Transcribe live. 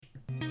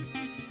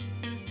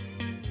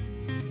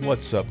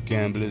What's up,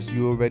 gamblers?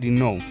 You already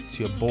know. It's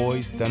your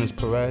boys, Dennis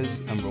Perez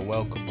and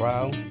Roel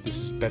Cabral. This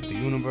is Bet the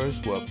Universe,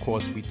 where, of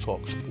course, we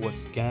talk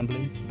sports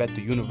gambling.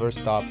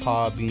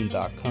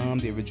 BetTheUniverse.podbean.com,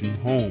 the original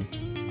home.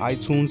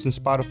 iTunes and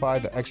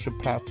Spotify, the extra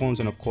platforms,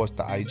 and, of course,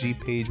 the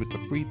IG page with the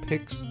free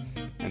picks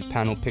and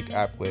panel pick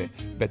app where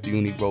Bet the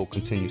Uni Roll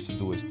continues to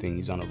do his thing.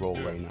 He's on a roll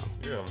right now.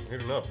 Yeah, I'm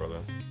hitting up,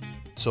 brother.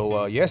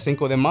 So,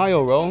 Cinco de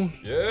Mayo, Ro.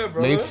 Yeah,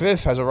 brother. May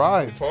 5th has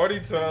arrived.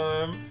 Party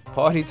time.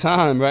 Party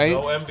time, right?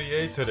 No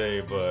NBA today,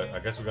 but I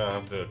guess we're going to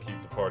have to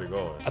keep the party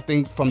going. I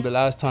think from the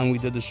last time we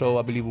did the show,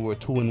 I believe we were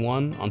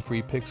 2-1 on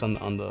free picks on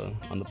the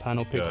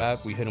panel pick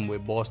app. We hit them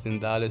with Boston,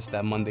 Dallas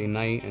that Monday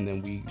night, and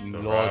then we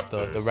lost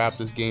the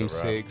Raptors game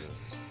 6.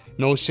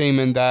 No shame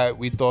in that.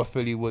 We thought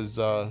Philly was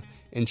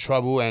in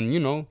trouble,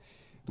 and,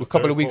 a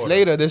couple of weeks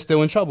later, they're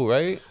still in trouble,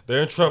 right?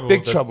 They're in trouble.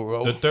 Big trouble,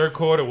 bro. The third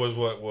quarter was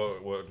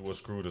what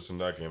screwed us in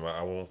that game.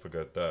 I won't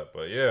forget that.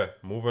 But yeah,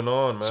 moving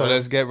on, man. So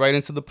let's get right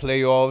into the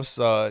playoffs.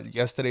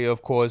 Yesterday,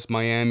 of course,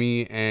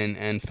 Miami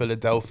and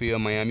Philadelphia.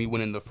 Miami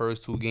winning the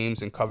first two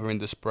games and covering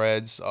the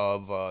spreads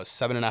of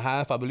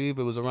 7.5, I believe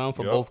it was around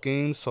for both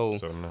games. So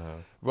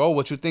 7.5. Bro,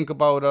 what you think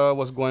about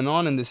what's going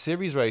on in this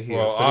series right here?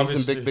 Well,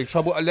 Philly's in big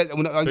trouble.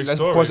 Let's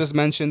of course just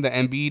mention the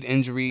Embiid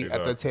injury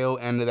at the tail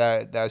end of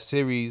that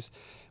series.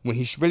 When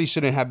he really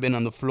shouldn't have been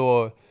on the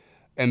floor,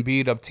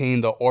 Embiid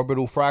obtained the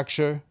orbital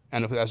fracture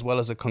and as well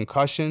as a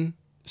concussion.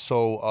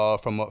 So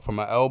from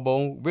an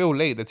elbow, real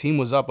late, the team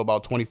was up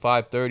about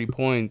 25, 30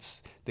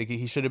 points.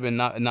 He should have been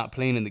not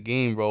playing in the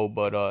game, bro.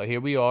 But here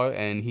we are,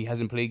 and he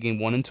hasn't played game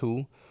 1 and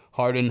 2.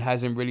 Harden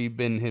hasn't really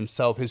been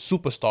himself, his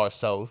superstar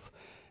self,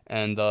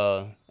 and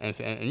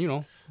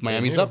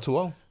Miami's up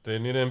 2-0. They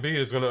need Embiid.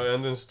 It's gonna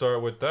end and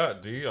start with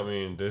that, D. I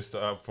mean, this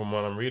from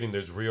what I'm reading,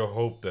 there's real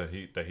hope that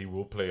he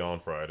will play on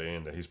Friday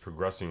and that he's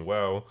progressing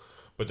well.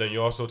 But then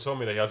you also told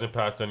me that he hasn't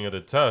passed any other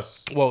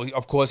tests. Well,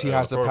 of course, he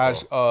has to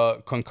pass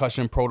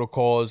concussion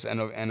protocols and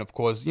of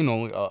course,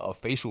 a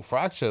facial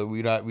fracture.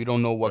 We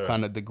don't know what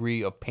kind of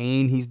degree of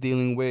pain he's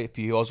dealing with. If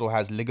he also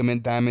has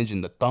ligament damage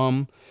in the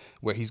thumb,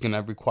 where he's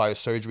gonna require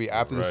surgery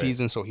after the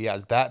season, so he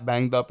has that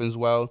banged up as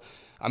well.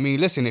 I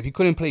mean, listen, if he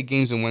couldn't play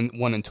games in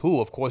 1 and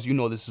 2, of course,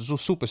 this is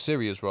super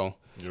serious, bro.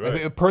 You're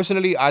right.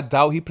 Personally, I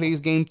doubt he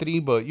plays game 3,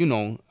 but,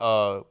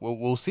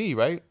 we'll see,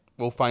 right?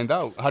 We'll find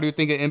out. How do you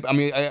think it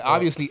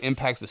obviously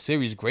impacts the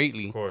series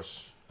greatly. Of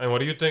course. And what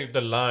do you think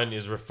the line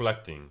is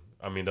reflecting?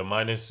 I mean, the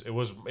minus, it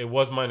was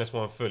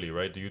 -1 Philly,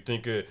 right? Do you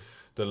think the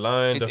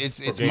line...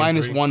 It's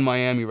 -1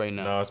 Miami right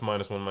now. No, it's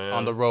 -1 Miami.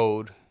 On the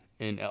road,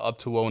 and up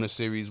 2-0 in a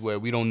series where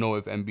we don't know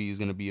if Embiid is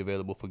going to be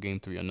available for game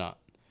 3 or not.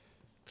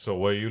 So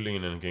where are you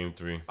leaning in game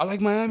 3? I like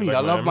Miami.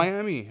 I love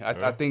Miami.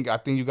 I think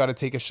you got to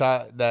take a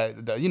shot that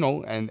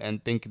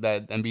and think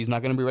that Embiid's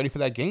not going to be ready for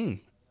that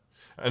game.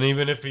 And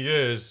even if he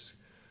is,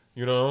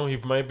 he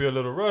might be a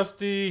little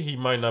rusty. He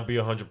might not be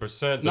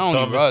 100%. Not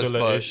only rust,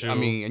 but issue. I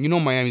mean,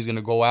 Miami's going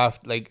to go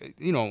after, is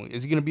he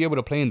going to be able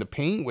to play in the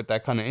paint with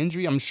that kind of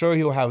injury? I'm sure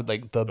he'll have the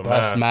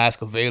best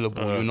mask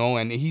available,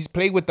 and he's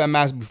played with that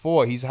mask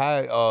before. He's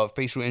had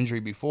facial injury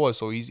before,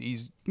 so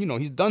he's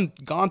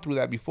gone through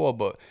that before,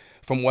 but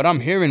from what I'm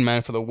hearing,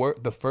 man, for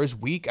the first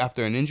week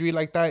after an injury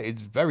like that,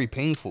 it's very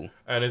painful.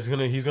 And he's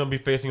gonna be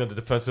facing the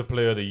defensive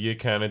player of the year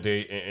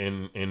candidate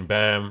in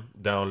Bam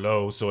down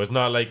low. So it's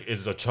not like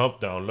it's a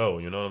chump down low.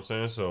 You know what I'm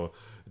saying? So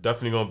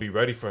definitely gonna be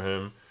ready for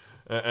him.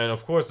 And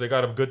of course they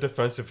got a good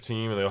defensive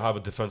team and they'll have a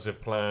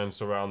defensive plan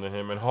surrounding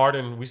him. And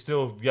Harden, we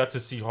still yet to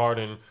see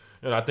Harden.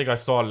 And I think I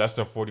saw less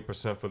than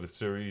 40% for the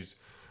series.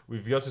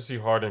 We've yet to see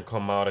Harden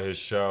come out of his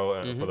shell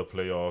for the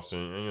playoffs,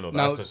 and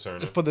that's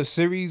concerning. For the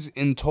series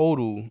in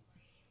total,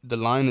 the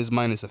line is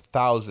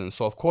 -1,000,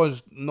 so of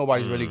course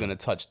nobody's really gonna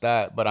touch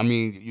that. But I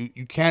mean,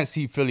 you can't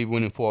see Philly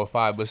winning 4 or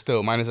 5, but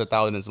still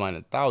 -1,000 is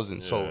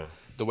 -1,000. Yeah. So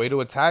the way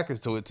to attack is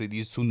to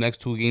these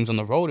next two games on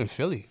the road in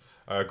Philly.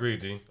 I agree,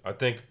 D. I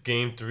think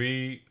game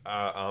 3,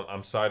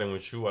 I'm siding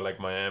with you. I like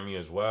Miami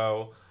as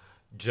well,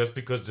 just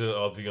because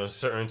of the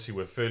uncertainty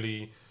with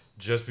Philly.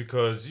 Just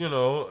because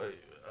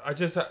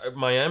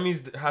Miami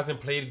hasn't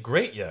played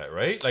great yet,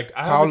 right? Like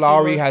Kyle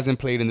Lowry hasn't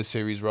played in the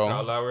series, bro.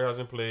 Kyle Lowry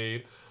hasn't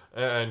played.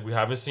 And we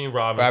haven't seen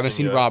Robinson. I haven't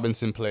seen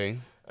Robinson play.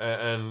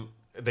 And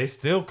they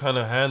still kind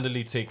of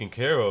handily taking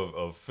care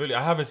of Philly.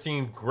 I haven't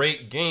seen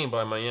great game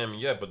by Miami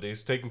yet, but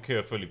they've taken care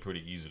of Philly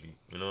pretty easily.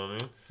 You know what I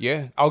mean?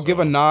 Yeah. I'll give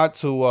a nod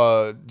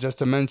to, just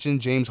to mention,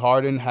 James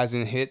Harden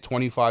hasn't hit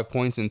 25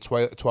 points in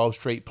 12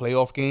 straight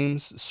playoff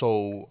games.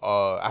 So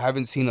I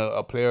haven't seen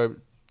a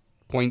player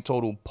point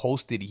total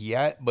posted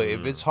yet. But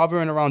if it's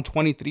hovering around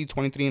 23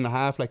 and a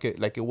half like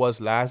it was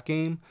last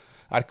game,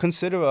 I'd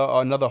consider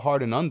another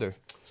Harden under.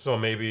 So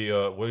maybe,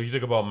 what do you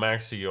think about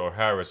Maxey or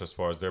Harris as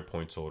far as their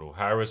point total?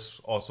 Harris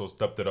also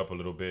stepped it up a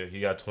little bit.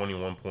 He had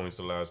 21 points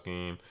the last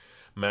game.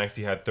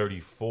 Maxey had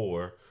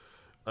 34.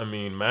 I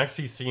mean,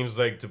 Maxey seems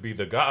like to be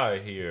the guy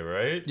here,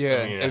 right?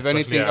 Yeah. If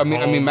anything, I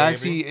mean,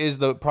 Maxey is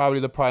probably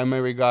the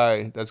primary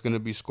guy that's going to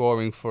be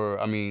scoring for.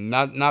 I mean,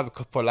 not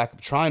for lack of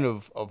trying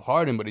of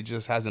Harden, but he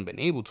just hasn't been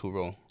able to,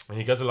 bro. And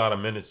he gets a lot of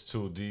minutes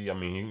too. I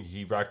mean,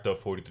 he racked up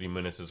 43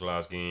 minutes his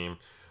last game,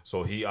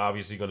 so he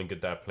obviously gonna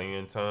get that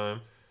playing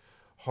time.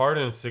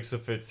 Harden 6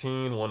 of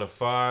 15, 1 of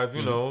 5.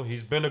 You know,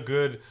 he's been a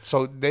good.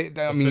 So I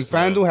mean,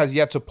 FanDuel has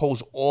yet to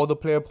post all the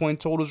player point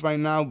totals right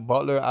now.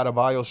 Butler,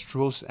 Adebayo,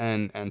 Strus,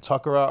 and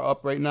Tucker are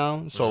up right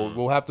now. So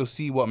we'll have to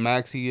see what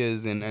Maxey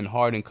is and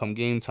Harden come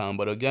game time.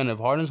 But again, if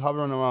Harden's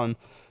hovering around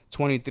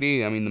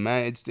 23, I mean, the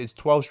man, it's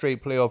 12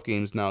 straight playoff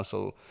games now.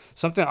 So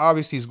something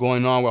obviously is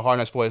going on with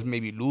Harden as far as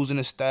maybe losing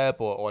a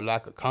step or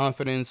lack of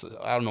confidence.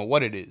 I don't know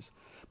what it is.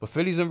 But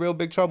Philly's in real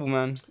big trouble,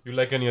 man. You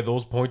like any of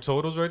those point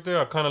totals right there?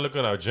 I'm kind of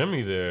looking at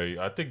Jimmy there.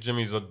 I think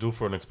Jimmy's due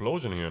for an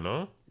explosion here,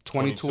 no?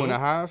 22 and a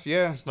half,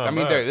 yeah. It's not I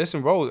mean,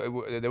 listen, bro,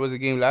 there was a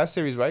game last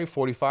series, right?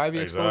 45 he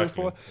exploded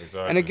for.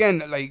 Exactly. And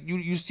again, like,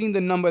 you seen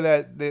the number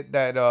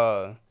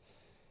that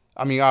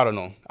I mean, I don't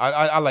know.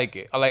 I like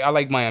it. I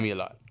like Miami a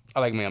lot.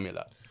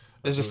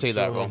 Let's just say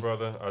that, bro.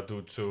 Brother. I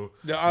do too.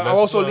 I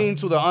also lean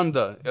to the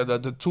under,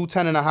 the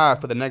 210 and a half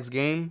for the next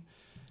game.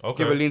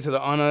 Okay. Give a lean to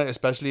the under,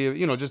 especially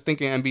if, just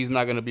thinking Embiid's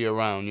not going to be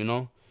around,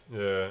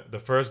 Yeah. The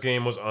first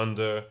game was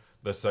under.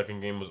 The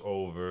second game was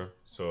over.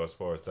 So as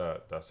far as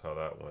that, that's how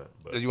that went.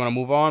 But you want to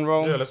move on,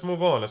 bro? Yeah, let's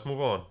move on.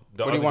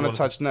 What do you want to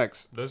touch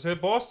next? Let's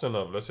hit Boston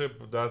up. Let's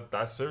hit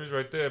that series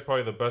right there.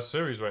 Probably the best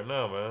series right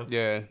now, man.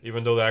 Yeah.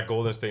 Even though that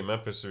Golden State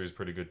Memphis series is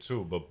pretty good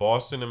too. But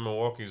Boston and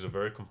Milwaukee is a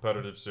very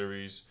competitive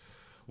series.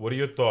 What are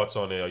your thoughts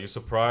on it? Are you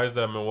surprised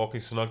that Milwaukee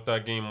snuck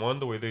that game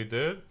 1 the way they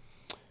did?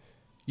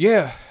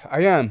 Yeah,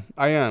 I am.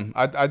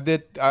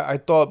 I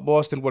thought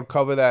Boston would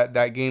cover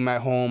that game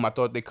at home. I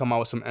thought they'd come out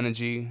with some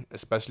energy,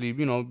 especially,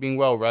 being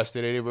well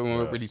rested. They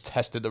weren't really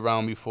tested the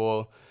round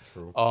before.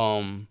 True.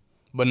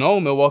 But no,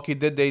 Milwaukee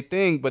did their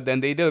thing, but then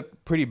they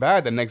did pretty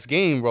bad the next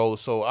game, bro.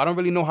 So I don't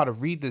really know how to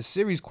read this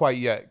series quite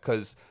yet,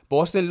 because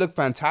Boston looked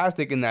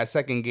fantastic in that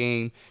second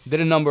game.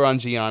 Did a number on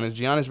Giannis.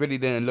 Giannis really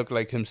didn't look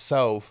like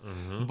himself.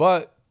 Mm-hmm.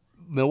 But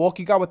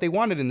Milwaukee got what they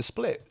wanted in the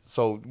split.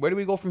 So where do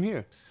we go from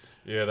here?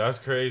 Yeah, that's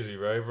crazy,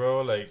 right,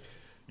 bro? Like,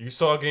 you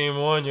saw game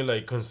 1, you're,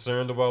 like,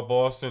 concerned about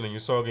Boston, and you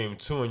saw game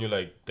 2, and you're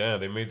like, damn,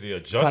 they made the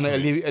adjustment.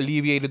 Kind of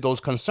alleviated those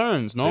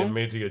concerns, no? They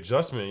made the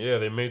adjustment. Yeah,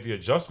 they made the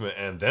adjustment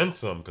and then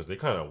some, because they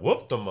kind of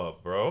whooped them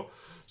up, bro.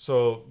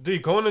 So,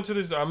 going into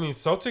this, I mean,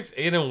 Celtics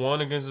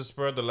 8-1 against the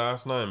spread the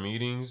last 9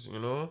 meetings,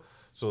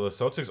 So, the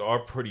Celtics are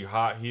pretty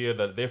hot here.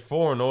 That they're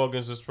 4-0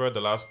 against the spread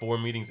the last 4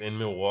 meetings in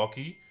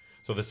Milwaukee.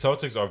 So, the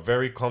Celtics are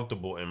very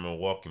comfortable in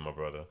Milwaukee, my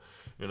brother.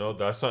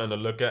 That's something to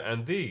look at.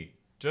 And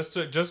just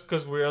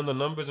because we're on the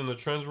numbers and the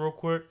trends real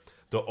quick,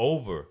 the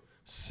over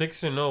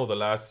 6-0 the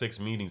last 6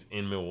 meetings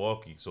in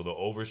Milwaukee. So the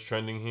over's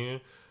trending here.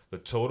 The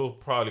total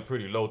probably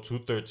pretty low,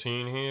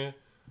 213 here.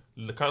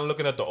 Kind of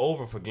looking at the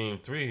over for game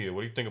 3 here.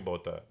 What do you think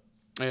about that?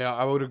 Yeah,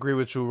 I would agree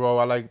with you, Ro.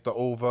 I like the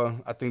over.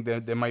 I think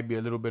there might be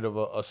a little bit of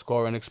a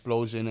scoring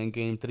explosion in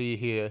game 3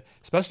 here,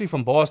 especially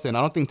from Boston.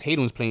 I don't think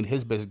Tatum's playing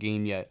his best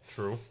game yet.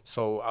 True.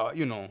 So,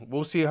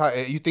 we'll see how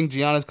you think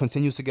Giannis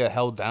continues to get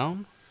held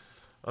down.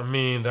 I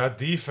mean, that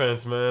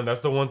defense, man,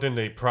 that's the one thing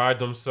they pride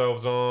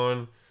themselves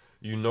on.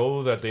 You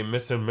know that they're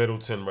missing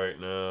Middleton right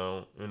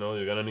now.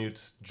 You're going to need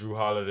Jrue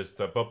Holiday to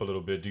step up a little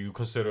bit. Do you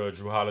consider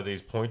Jrue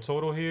Holiday's point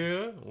total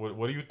here?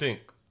 What do you think?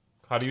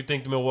 How do you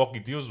think Milwaukee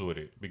deals with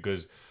it?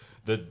 Because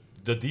the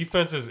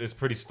defense is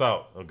pretty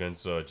stout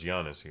against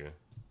Giannis here.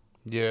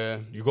 Yeah.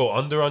 You go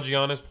under on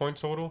Giannis' point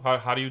total?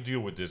 How do you deal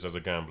with this as a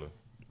gambler?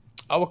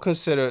 I would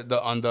consider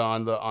the under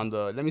on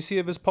the. Let me see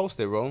if it's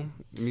posted, bro.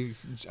 Let me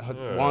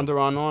wander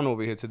on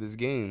over here to this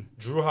game.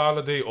 Jrue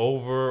Holiday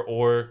over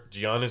or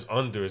Giannis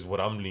under is what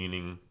I'm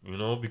leaning,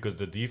 because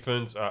the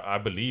defense, I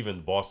believe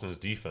in Boston's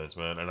defense,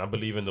 man, and I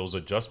believe in those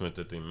adjustments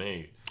that they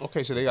made.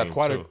 Okay, so they got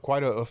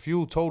quite a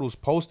few totals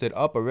posted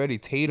up already.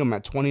 Tatum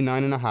at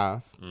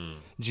 29.5,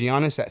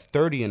 Giannis at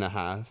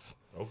 30.5.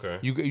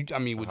 Okay. I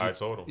mean, high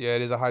total. Yeah,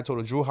 it is a high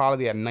total. Jrue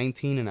Holiday at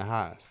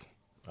 19.5.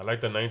 I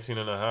like the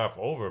 19.5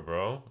 over,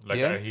 bro. Like,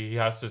 yeah. He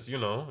has to,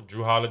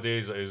 Jrue Holiday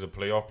is a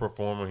playoff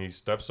performer. He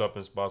steps up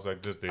in spots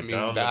like this.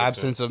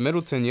 Absence of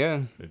Middleton,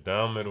 yeah. They're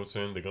down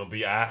Middleton. They're going to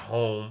be at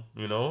home,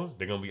 They're going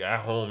to be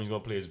at home. He's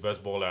going to play his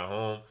best ball at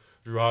home.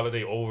 Jrue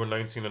Holiday over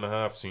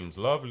 19.5 seems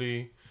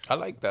lovely. I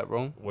like that,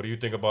 bro. What do you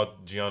think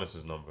about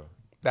Giannis's number?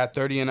 That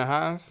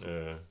 30.5?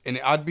 Yeah. And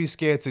I'd be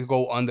scared to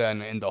go under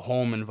in the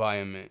home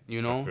environment, I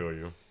feel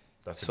you.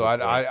 So I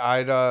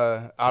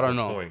don't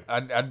know.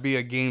 I'd be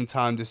a game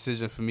time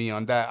decision for me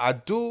on that.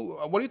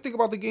 What do you think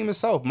about the game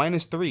itself?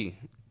 -3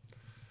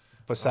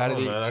 for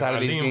Saturday.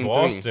 Saturday's game 3.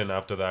 Boston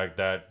after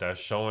that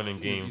showing in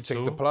game 2. You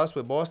take the plus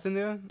with Boston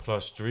there.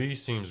 +3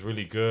 seems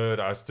really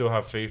good. I still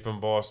have faith in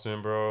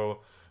Boston,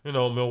 bro.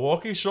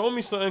 Milwaukee showed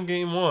me something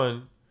game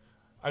 1.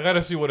 I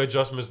gotta see what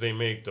adjustments they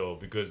make though,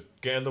 because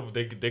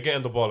they're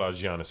getting the ball out of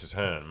Giannis'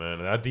 hand, man.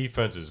 And that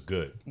defense is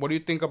good. What do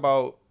you think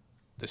about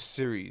the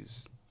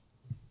series?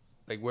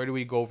 Like, where do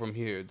we go from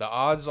here? The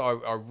odds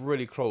are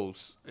really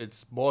close.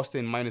 It's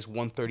Boston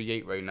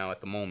 -138 right now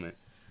at the moment.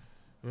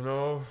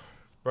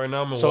 Right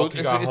now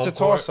Milwaukee got home court. It's a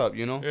toss-up,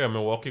 Yeah,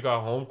 Milwaukee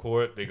got home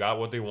court. They got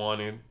what they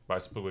wanted by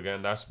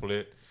getting that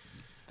split.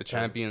 The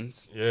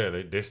champions.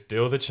 They're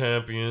still the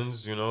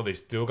champions. You know, they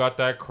still got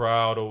that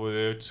crowd over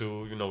there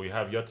too. You know, we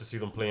have yet to see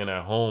them playing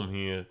at home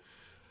here.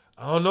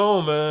 I don't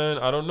know, man.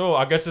 I don't know.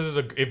 I guess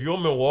if you're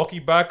a Milwaukee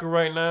backer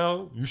right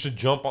now, you should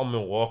jump on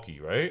Milwaukee,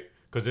 right?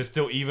 Because it's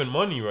still even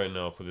money right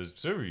now for this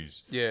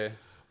series. Yeah.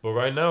 But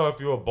right now, if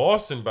you're a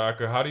Boston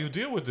backer, how do you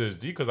deal with this,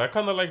 D? Because I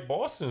kind of like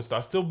Boston. I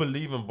still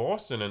believe in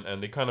Boston,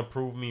 and they kind of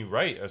proved me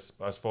right as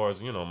far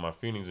as, you know, my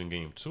feelings in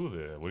Game 2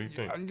 there. What do you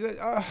think?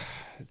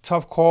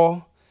 Tough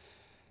call.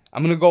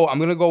 I'm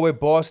gonna go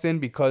with Boston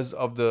because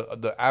of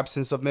the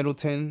absence of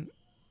Middleton.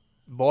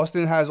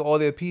 Boston has all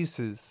their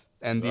pieces,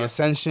 and the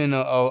ascension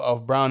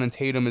of Brown and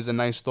Tatum is a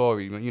nice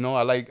story. You know,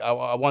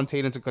 I want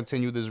Tatum to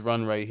continue this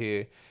run right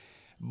here.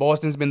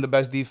 Boston's been the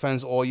best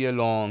defense all year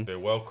long. They're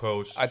well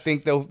coached. I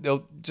think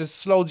they'll just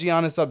slow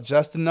Giannis up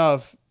just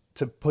enough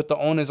to put the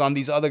onus on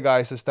these other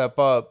guys to step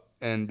up,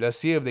 and let's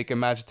see if they can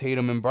match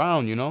Tatum and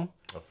Brown. You know.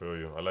 I feel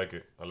you. I like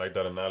it. I like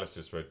that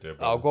analysis right there,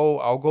 bro.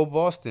 I'll go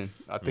Boston.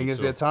 I think it's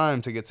their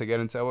time to get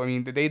into. I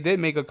mean, they did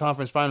make a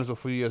conference finals a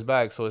few years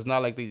back, so it's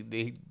not like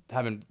they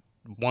haven't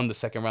won the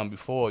second round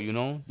before. You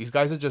know, these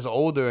guys are just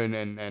older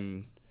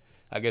and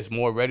I guess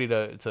more ready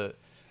to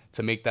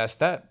make that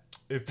step.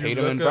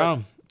 Tatum and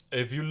Brown.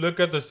 If you look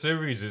at the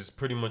series, it's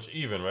pretty much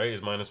even, right?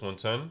 It's minus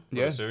 110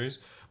 for the series.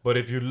 But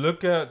if you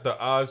look at the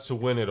odds to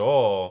win it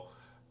all,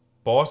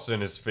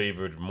 Boston is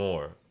favored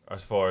more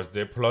as far as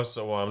their plus.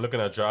 Well, I'm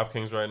looking at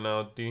DraftKings right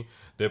now, D.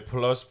 They're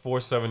plus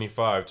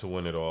 475 to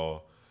win it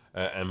all,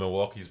 and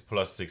Milwaukee's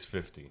plus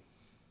 650.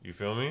 You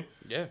feel me?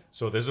 Yeah.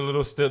 So there's a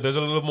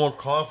little more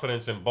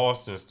confidence in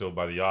Boston still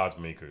by the odds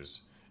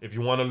makers. If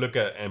you want to look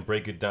at and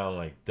break it down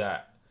like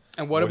that.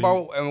 And what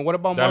about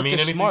Marcus that mean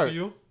anything Smart? To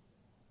you?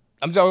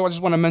 I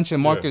just want to mention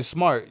Marcus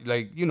Smart.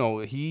 Like, you know,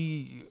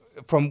 he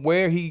from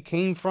where he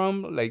came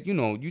from, like, you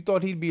know, you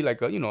thought he'd be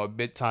like a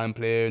big time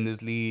player in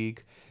this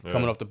league,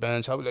 coming off the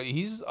bench. Like,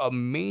 he's a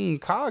main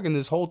cog in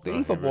this whole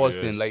thing for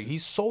Boston. Really, like,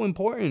 he's so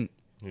important.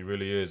 He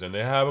really is. And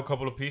they have a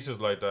couple of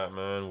pieces like that,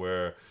 man,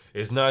 where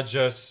it's not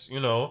just, you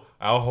know,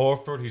 Al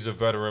Horford, he's a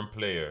veteran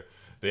player.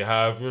 They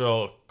have, you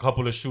know, a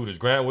couple of shooters.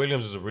 Grant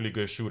Williams is a really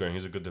good shooter, and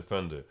he's a good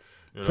defender.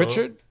 You know?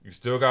 Pritchard? You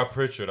still got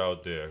Pritchard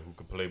out there who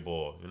can play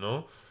ball, you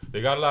know?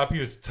 They got a lot of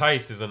people.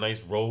 Tice is a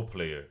nice role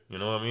player, you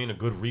know what I mean? A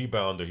good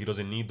rebounder. He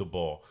doesn't need the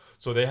ball.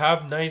 So they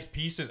have nice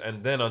pieces.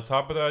 And then on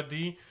top of that,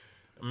 D,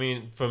 I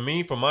mean, for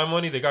my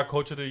money, they got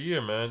Coach of the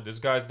Year, man. This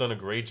guy's done a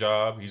great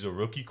job. He's a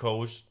rookie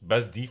coach.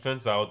 Best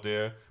defense out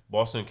there.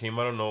 Boston came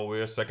out of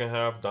nowhere. Second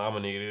half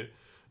dominated.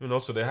 You know,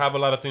 so they have a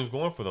lot of things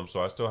going for them.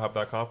 So I still have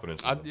that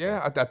confidence. I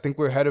think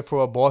we're headed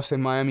for a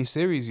Boston-Miami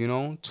series, you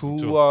know.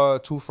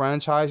 Two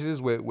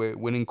franchises with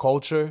winning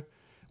culture,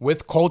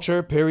 with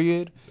culture,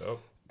 period. Yep.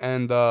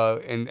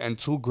 And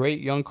two great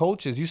young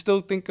coaches. You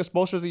still think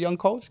Spoelstra's a young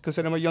coach?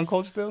 Consider him a young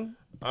coach still?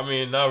 I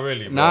mean, not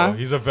really, bro. Nah.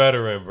 He's a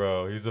veteran,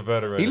 bro. He's a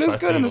veteran. He looks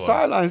good in the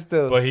sidelines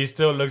still. But he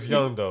still looks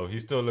young, though. He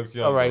still looks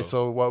young. All right, bro.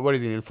 so what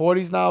is he, in his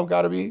 40s now?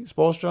 Got to be,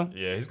 Spoelstra?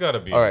 Yeah, he's got to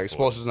be. All right,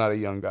 Spoelstra's not a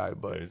young guy,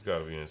 but... Yeah, he's got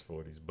to be in his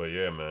 40s. But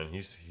yeah, man,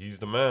 he's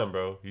the man,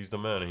 bro. He's the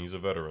man, and he's a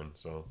veteran.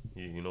 So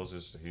he knows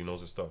his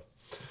stuff.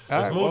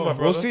 Let's move, my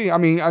brother. We'll see. I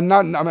mean,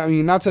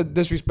 not to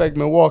disrespect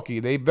Milwaukee.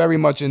 They very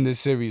much in this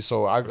series,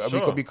 so we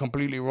could be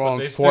completely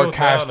wrong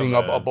forecasting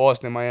a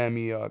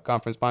Boston-Miami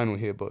conference final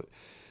here, but...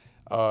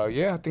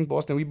 I think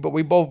Boston.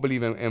 We both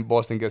believe in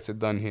Boston gets it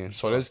done here.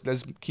 So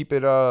let's keep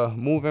it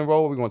moving,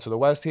 roll. We're going to the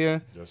West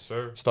here. Yes,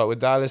 sir. Start with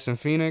Dallas and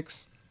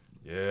Phoenix.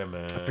 Yeah,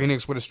 man.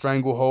 Phoenix with a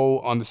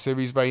stranglehold on the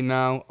series right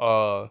now.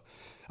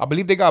 I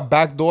believe they got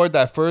backdoored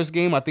that first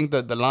game. I think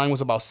the line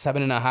was about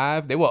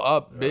 7.5. They were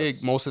up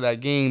big most of that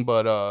game,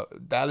 but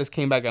Dallas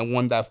came back and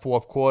won that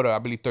fourth quarter. I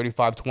believe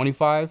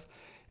 35-25.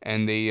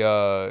 And they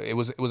it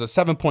was a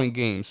 7-point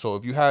game. So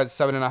if you had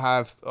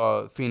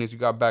 7.5 Phoenix, you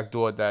got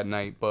backdoored that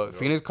night. But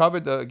Phoenix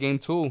covered the game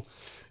too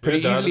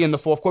pretty easily in the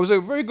fourth quarter. It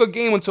was a very good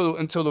game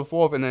until the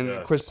fourth, and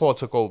then Chris Paul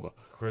took over.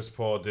 Chris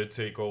Paul did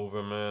take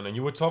over, man. And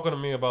you were talking to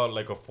me about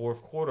like a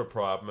fourth quarter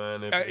prop,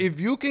 man. If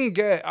you can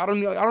get, I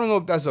don't know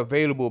if that's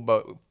available,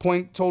 but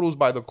point totals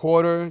by the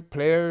quarter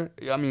player.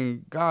 I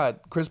mean, God,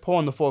 Chris Paul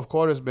in the fourth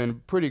quarter has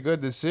been pretty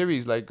good this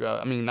series. Like,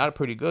 not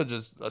pretty good,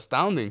 just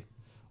astounding,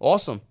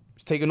 awesome.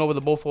 Taking over the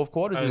both fourth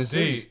quarters in this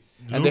series.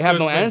 And they have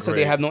no answer.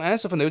 Great. They have no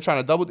answer for them. They were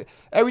trying to double.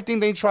 Everything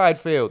they tried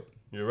failed.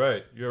 You're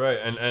right.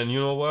 And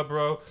you know what,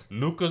 bro?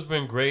 Luka's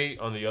been great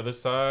on the other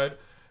side,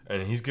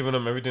 and he's giving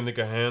them everything they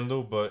can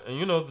handle. But, and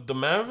you know, the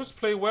Mavericks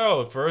play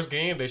well. The first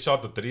game, they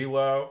shot the 3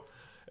 well.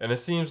 And it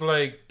seems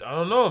like, I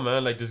don't know,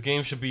 man. Like, this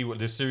series should be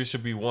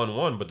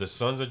 1-1. But the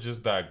Suns are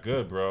just that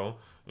good, bro.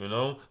 You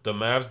know? The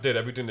Mavs did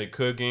everything they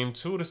could game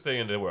 2 to stay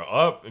in. They were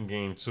up in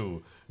game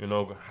 2. You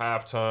know,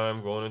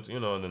 halftime going into, you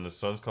know, and then the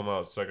Suns come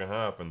out second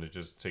half and they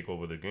just take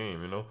over the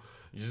game, you know.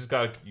 You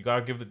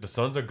gotta give the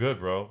Suns are good,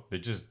 bro. They're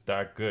just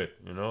that good,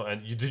 you know.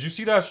 And did you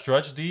see that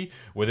stretch, D,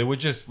 where there were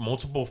just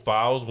multiple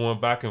fouls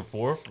going back and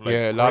forth? Like,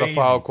 a lot of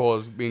foul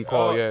calls being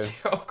called,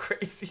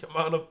 crazy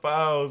amount of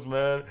fouls,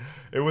 man.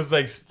 It was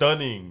like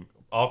stunning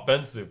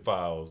offensive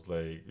fouls,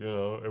 like, you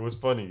know, it was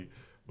funny.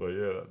 But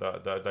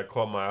yeah, that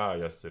caught my eye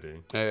yesterday.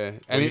 Yeah,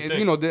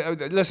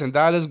 and listen,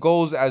 Dallas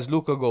goes as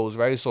Luka goes,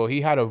 right? So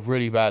he had a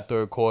really bad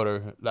third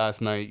quarter last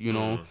night,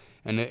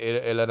 and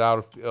it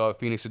allowed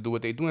Phoenix to do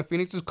what they do. And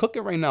Phoenix is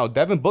cooking right now.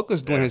 Devin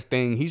Booker's doing his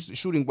thing. He's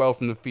shooting well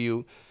from the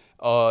field.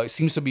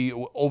 Seems to be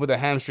over the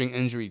hamstring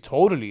injury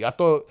totally. I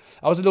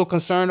was a little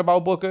concerned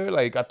about Booker.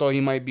 Like I thought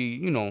he might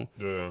be,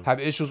 have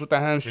issues with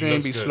the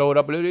hamstring, be slowed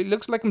up. But it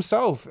looks like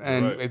himself.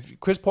 And if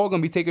Chris Paul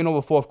gonna be taking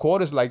over fourth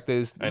quarters like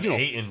this, and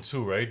Ayton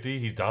too, right? D,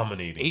 he's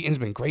dominating. Ayton's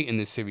been great in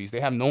this series. They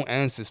have no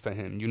answers for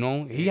him.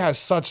 He has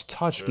such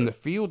touch from the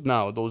field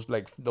now. Those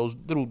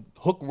little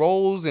hook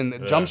rolls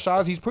and jump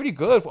shots. He's pretty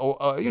good.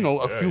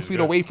 A few feet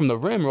away from the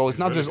rim, bro. It's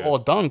not just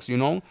all dunks.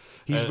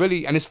 He's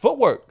really and his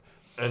footwork.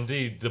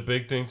 Indeed, the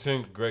big thing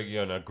too,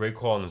 great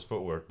call on his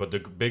footwork. But the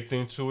big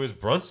thing too is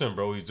Brunson,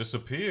 bro. He's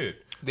disappeared.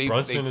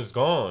 Brunson is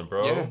gone,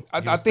 bro. Yeah,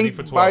 I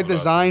think by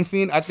design,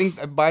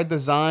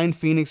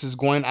 Phoenix is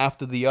going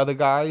after the other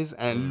guys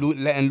and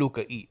letting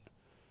Luka eat.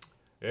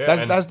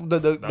 Yeah, that's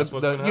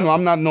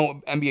I'm not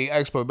no NBA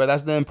expert, but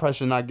that's the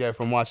impression I get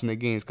from watching the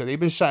games because they've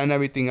been shutting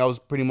everything else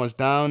pretty much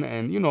down,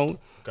 and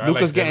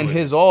Luka's getting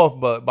his off,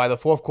 but by the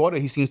fourth quarter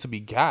he seems to be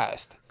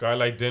gassed. Guy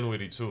like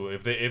Dinwiddie too.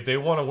 If they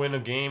want to win a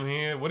game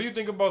here, what do you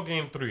think about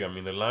Game 3? I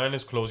mean, the line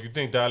is close. You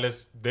think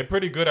Dallas? They're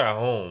pretty good at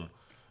home.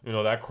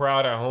 That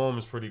crowd at home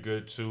is pretty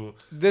good too.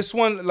 This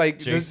one,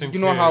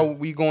 how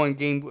we go in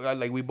game,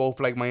 we both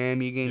like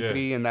Miami Game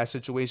 3 and that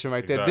situation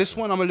right there. Exactly. This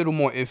one I'm a little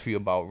more iffy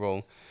about,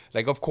 bro.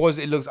 Like, of course,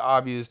 it looks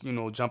obvious,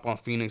 jump on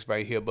Phoenix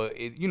right here. But,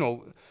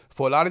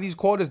 for a lot of these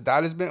quarters,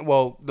 Dallas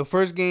the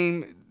first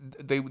game,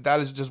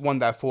 Dallas just won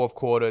that fourth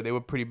quarter. They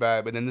were pretty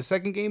bad. But then the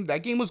second game,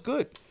 that game was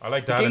good. I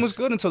like Dallas. The game was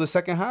good until the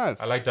second half.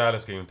 I like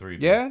Dallas Game 3.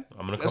 Dude. Yeah?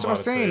 That's what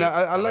I'm saying.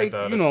 I like,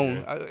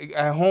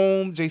 at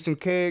home, Jason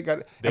Kidd.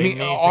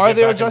 Are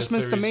there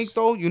adjustments to make,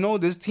 though?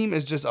 This team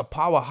is just a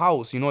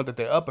powerhouse, that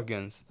they're up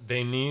against.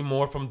 They need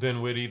more from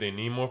Dinwiddie. They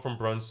need more from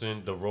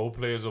Brunson. The role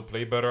players will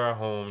play better at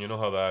home. You know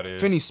how that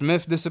is. Finney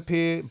Smith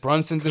disappeared.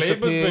 Brunson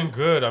disappeared. Kleber's been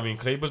good.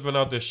 Kleber's been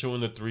out there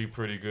shooting the three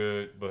pretty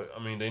good. But,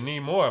 they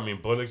need more.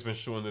 Bullock's been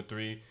shooting the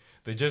three.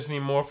 They just need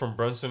more from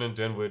Brunson and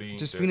Dinwiddie.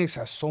 Phoenix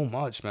has so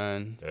much,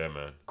 man. Yeah,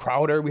 man.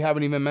 Crowder, we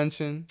haven't even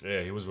mentioned.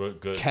 Yeah, he was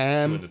good.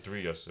 Cam, shooting the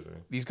three yesterday.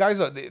 These guys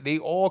they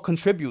all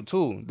contribute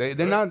too.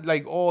 They're not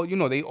like all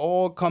they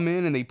all come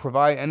in and they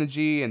provide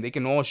energy and they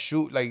can all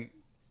shoot. Like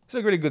it's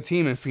a really good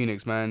team in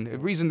Phoenix, man. The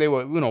reason they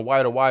were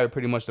wire to wire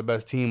pretty much the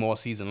best team all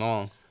season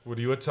long. Would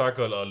you attack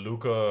a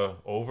Luka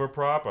over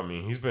prop?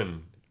 He's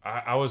been.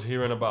 I was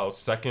hearing about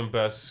second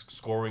best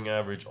scoring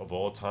average of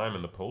all time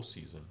in the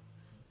postseason.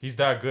 He's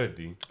that good,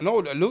 D. No,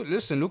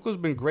 listen, Luka's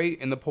been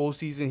great in the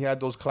postseason. He had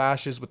those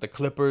clashes with the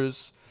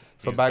Clippers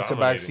for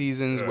back-to-back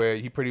seasons where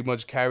he pretty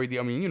much carried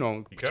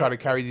try to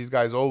carry these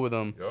guys over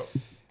them.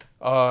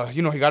 Yep.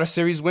 He got a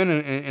series win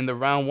in the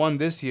round one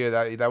this year.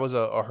 That was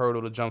a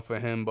hurdle to jump for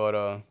him,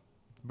 but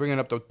bringing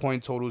up the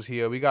point totals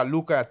here, we got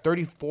Luka at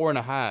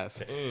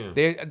 34.5.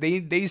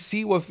 Damn. They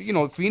see what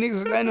Phoenix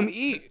is letting him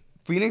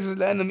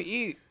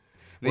eat.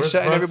 They're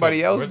shutting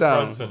everybody else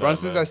down.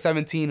 Brunson's at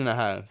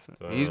 17.5.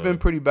 He's been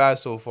pretty bad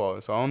so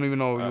far, so I don't even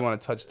know if you want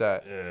to touch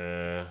that.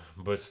 Yeah,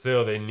 but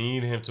still, they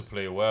need him to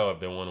play well if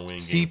they want to win.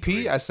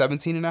 CP at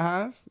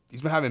 17.5.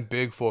 He's been having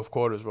big fourth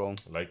quarters, bro.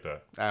 I like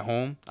that. At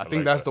home. I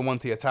think that's the one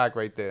to attack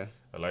right there.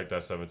 I like that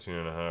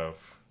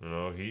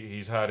 17.5.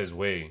 He's had his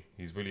way.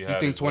 He's really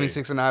had his way. You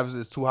think 26.5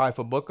 is too high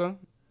for Booker?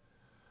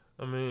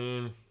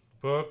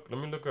 Book. Let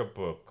me look at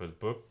Book, because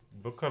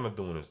Book kind of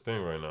doing his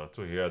thing right now,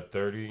 too. He had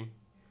 30.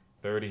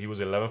 He was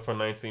 11 for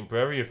 19.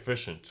 Very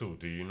efficient, too.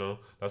 Do you know?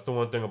 That's the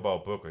one thing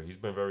about Booker. He's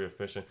been very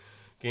efficient.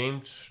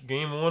 Game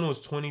 1 was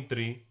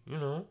 23.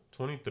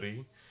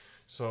 23.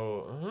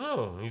 So, I don't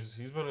know. He's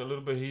been a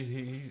little bit...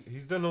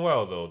 He's done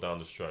well, though, down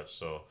the stretch.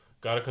 So,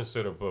 got to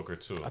consider Booker,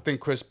 too. I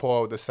think Chris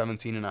Paul with the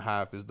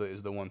 17.5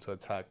 is the one to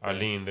attack. I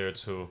lean there,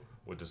 too,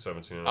 with the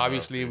 17.5.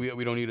 Obviously,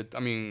 we don't need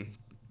to...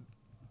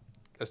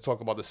 let's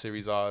talk about the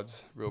series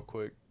odds real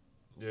quick.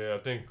 Yeah, I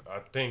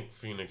think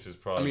Phoenix is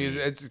probably...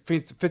 it's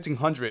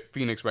 1,500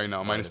 Phoenix right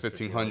now, minus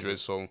 1,500.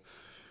 So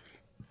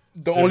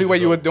the only way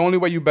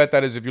you bet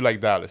that is if you like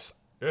Dallas.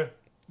 Yeah.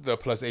 The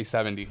plus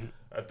 870.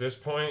 At this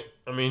point,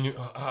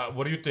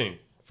 what do you think?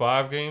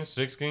 5 games,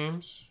 6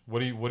 games?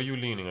 What are you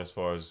leaning as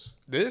far as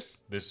this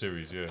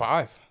series? Yeah.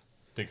 5.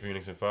 Think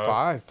Phoenix in 5?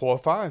 5, 4 or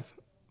 5,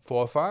 4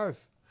 or 5.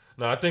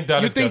 No, I think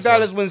Dallas. You think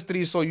Dallas wins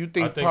 3, so you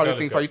think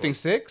 5? You think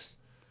 6?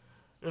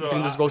 You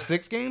think this goes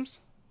 6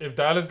 games? If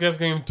Dallas gets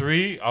game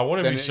 3, I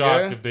wouldn't be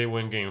shocked if they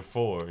win game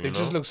 4. They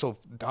just look so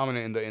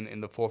dominant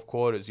in the fourth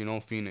quarters,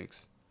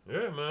 Phoenix.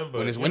 Yeah, man. But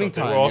when it's winning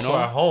time, they were also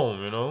at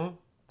home,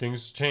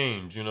 Things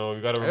change, You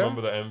got to remember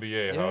the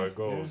NBA, how it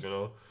goes,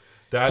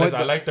 Dallas,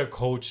 I like their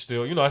coach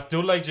still. I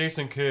still like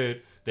Jason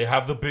Kidd. They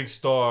have the big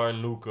star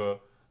in Luka.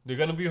 They're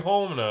going to be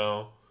home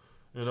now.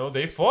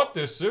 They fought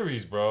this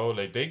series, bro.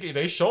 Like,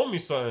 they showed me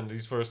something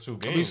these first 2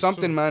 games. It'll be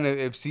something, man,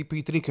 if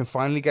CP3 can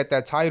finally get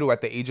that title at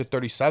the age of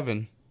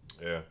 37.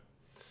 Yeah.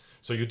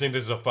 So you think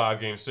this is a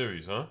 5-game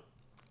series, huh?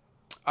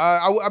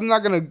 I'm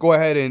not gonna go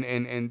ahead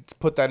and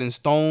put that in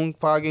stone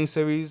 5-game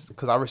series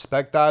because I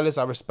respect Dallas,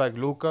 I respect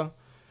Luka,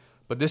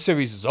 but this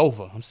series is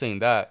over. I'm saying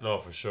that. No,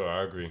 for sure,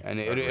 I agree. And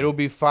it'll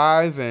be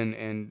 5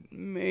 and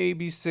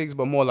maybe 6,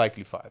 but more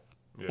likely 5.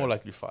 Yeah. More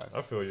likely 5.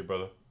 I feel you,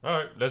 brother. All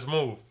right, let's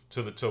move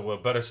to a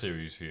better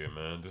series here,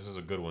 man. This is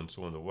a good one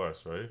too in the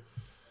West, right?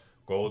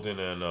 Golden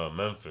and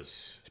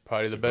Memphis. It's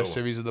probably the best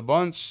series of the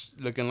bunch.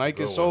 Looking like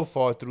it so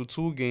far through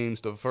 2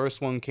 games. The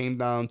first one came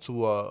down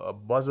to a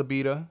buzzer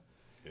beater.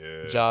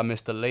 Yeah. Ja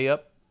missed the layup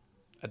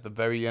at the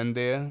very end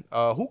there.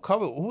 Who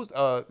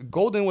covered?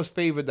 Golden was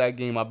favored that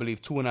game, I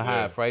believe,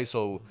 2.5, right?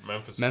 So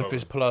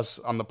Memphis plus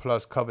on the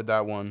plus covered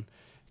that one.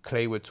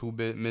 Clay with 2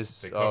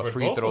 missed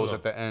free throws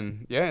at the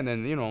end. Yeah, and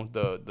then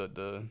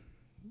the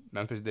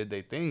Memphis did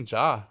their thing.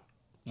 Ja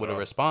with a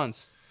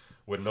response.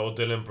 With no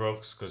Dylan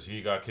Brooks because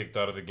he got kicked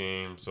out of the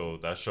game, so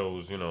that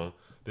shows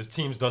this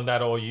team's done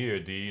that all year.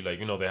 D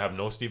they have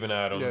no Steven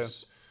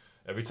Adams. Yeah.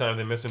 Every time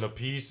they're missing a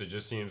piece, it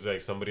just seems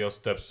like somebody else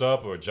steps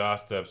up or Ja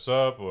steps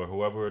up or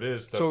whoever it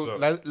is steps up.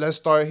 So let's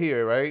start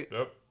here, right?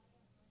 Yep.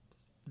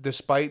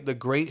 Despite the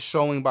great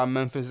showing by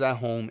Memphis at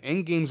home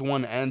in games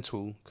 1 and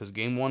 2, because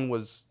game 1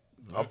 was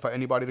up for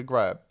anybody to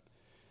grab,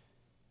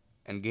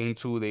 and game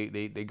 2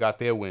 they got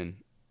their win.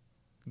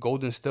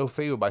 Golden still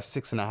favored by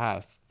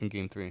 6.5 in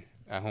game 3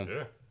 at home.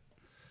 Yeah.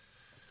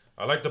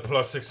 I like the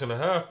plus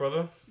 6.5,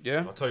 brother.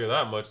 Yeah. I'll tell you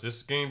that much.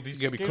 These games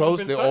be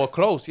close. They're all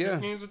close, yeah.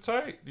 These games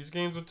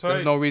are tight.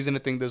 There's no reason to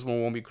think this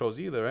one won't be close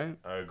either, right?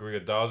 I agree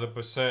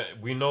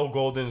 1,000%. We know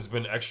Golden's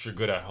been extra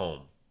good at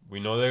home. We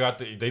know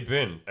they've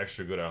been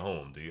extra good at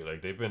home, dude.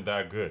 Like, they've been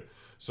that good.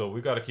 So we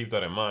got to keep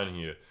that in mind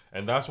here.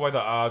 And that's why the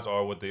odds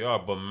are what they are.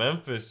 But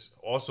Memphis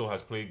also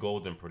has played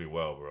Golden pretty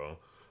well, bro.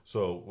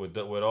 So with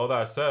all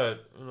that said,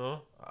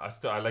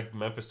 I like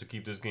Memphis to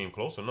keep this game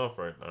close enough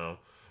right now.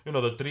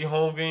 The 3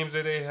 home games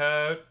that they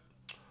had,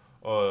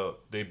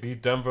 they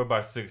beat Denver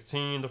by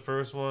 16 the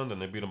first one, then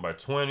they beat them by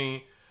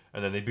 20,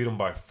 and then they beat them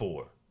by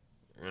 4.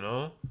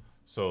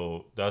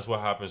 So that's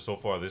what happened so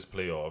far this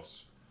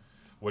playoffs.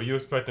 What are you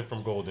expecting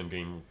from Golden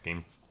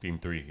game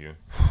 3 here?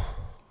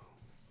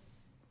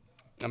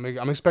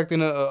 I'm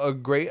expecting a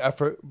great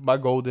effort by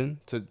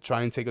Golden to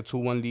try and take a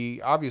 2-1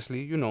 lead.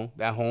 Obviously,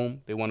 at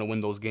home they want to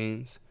win those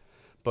games,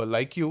 but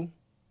like you,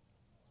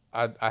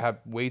 I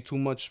have way too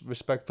much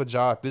respect for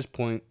Ja at this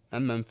point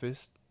and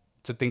Memphis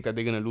to think that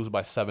they're gonna lose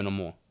by 7 or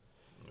more.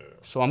 Yeah.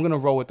 So I'm gonna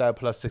roll with that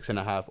plus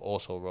 6.5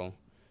 also, bro.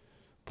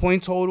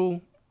 Point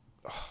total,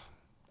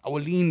 I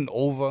would lean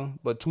over,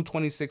 but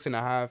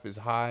 226.5 is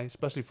high,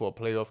 especially for a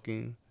playoff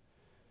game.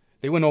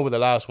 They went over the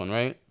last one,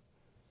 right?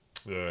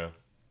 Yeah.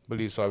 I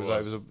believe so. It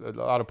was a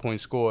lot of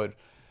points scored.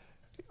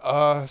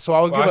 So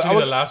I would give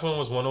the last one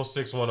was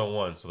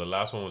 106-101, so the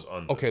last one was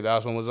under. Okay, the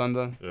last one was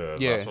under? Yeah,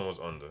 the last one was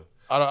under.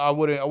 I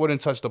wouldn't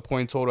touch the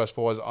point total as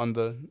far as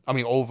over.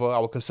 I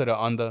would consider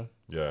under.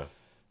 Yeah.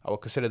 I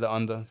would consider the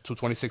under.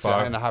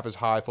 226.5 is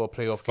high for a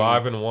playoff game.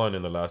 5-1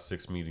 in the last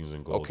 6 meetings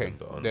in Golden. Okay,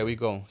 there we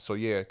go. So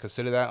yeah,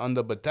 consider that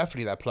under, but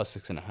definitely that plus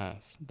 6.5.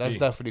 That's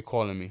definitely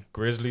calling me.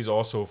 Grizzlies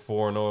also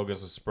 4-0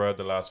 against the spread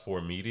the last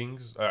 4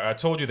 meetings. I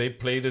told you they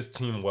play this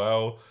team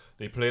well.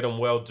 They played them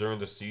well during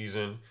the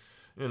season.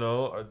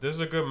 This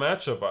is a good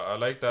matchup. I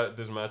like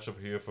this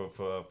matchup here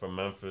for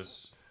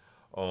Memphis.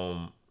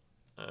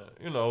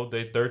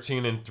 They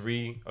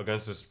 13-3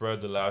 against the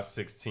spread the last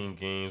 16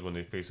 games when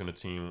they facing a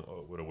team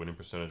with a winning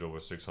percentage over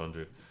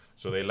 600.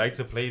 So they like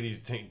to play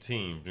these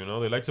teams. They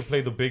like to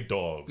play the big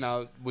dogs.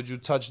 Now, would you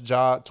touch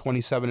Ja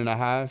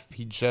 27.5?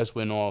 He just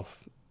went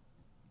off.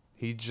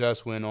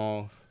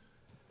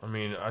 I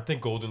mean, I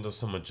think Golden does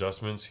some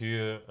adjustments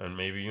here, and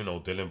maybe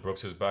Dylan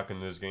Brooks is back in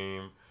this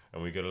game,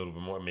 and we get a little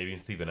bit more. Maybe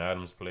Steven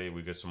Adams play.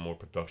 We get some more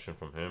production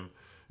from him.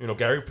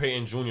 Gary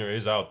Payton Jr.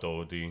 is out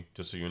though, D.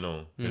 Just so you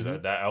know, is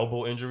that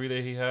elbow injury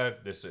that he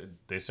had?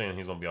 They're saying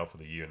he's gonna be out for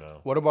the year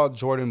now. What about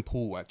Jordan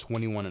Poole at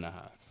 21.5?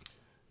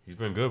 He's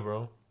been good,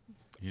 bro.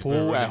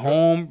 Poole at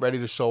home, ready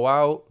to show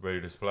out,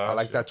 ready to splash. I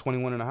like that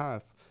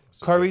 21.5.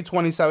 Curry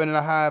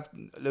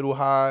 27.5, little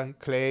high.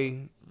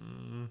 Clay.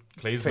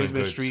 Clay's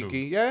been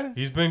streaky. Too. Yeah,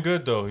 he's been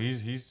good though.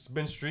 He's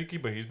been streaky,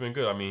 but he's been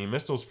good. I mean, he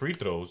missed those free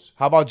throws.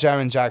 How about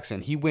Jaren Jackson?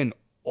 He went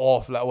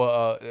off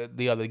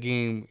the other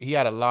game. He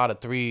had a lot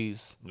of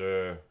threes.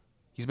 Yeah.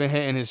 He's been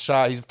hitting his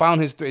shot. He's found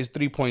his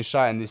 3-point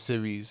shot in this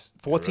series.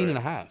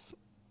 14.5. It's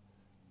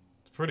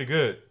pretty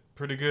good.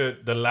 Pretty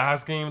good. The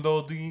last game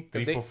though, D,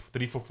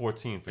 3 for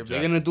 14 for Jackson.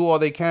 They're gonna do all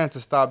they can to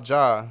stop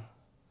Ja.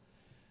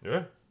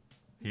 Yeah.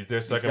 He's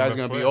their second. This guy's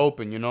gonna be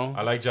open,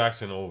 I like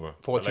Jackson over.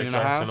 14.5.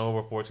 Jackson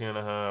over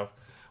 14.5.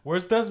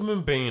 Where's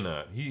Desmond Bane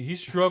at? He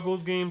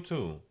struggled game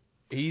 2.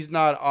 He's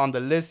not on the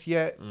list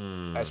yet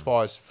as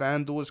far as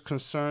FanDuel is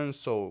concerned,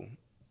 so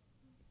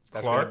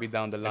that's going to be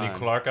down the line. Any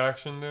Clark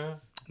action there?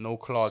 No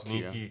Clark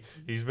sneaky. Here.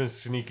 He's been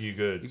sneaky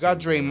good. You got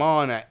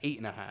Draymond at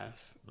 8.5.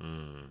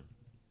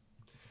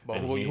 But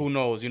who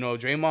knows?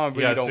 Draymond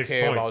really don't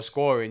care about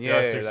scoring. Yeah,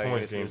 6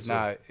 points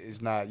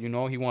it's not.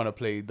 He want to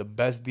play the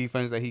best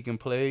defense that he can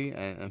play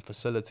and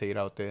facilitate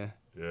out there.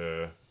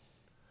 Yeah.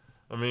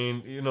 I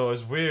mean,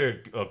 it's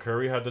weird.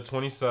 Curry had the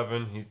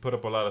 27. He put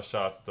up a lot of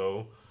shots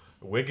though.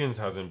 Wiggins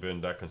hasn't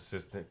been that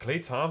consistent.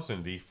 Klay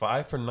Thompson,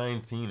 5 for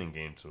 19 in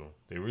game 2.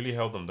 They really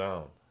held him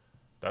down.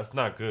 That's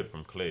not good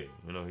from Klay.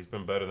 He's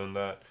been better than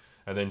that.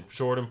 And then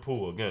Jordan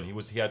Poole, again,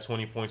 he had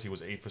 20 points. He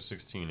was 8 for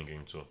 16 in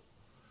game 2.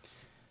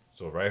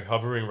 So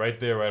hovering right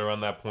there, right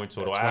around that point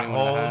total. At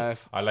home,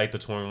 I like the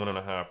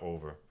 21.5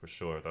 over for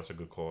sure. That's a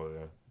good call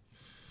there.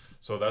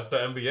 So that's the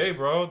NBA,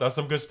 bro. That's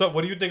some good stuff.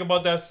 What do you think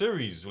about that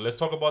series? Let's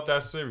talk about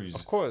that series.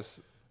 Of course.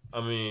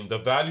 I mean, the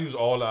value's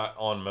all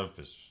on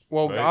Memphis.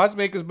 Well, right? The odds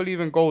makers believe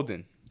in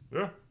Golden.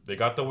 Yeah. They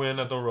got the win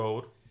at the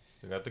road.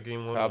 They got the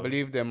game 1 I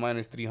believe they're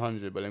minus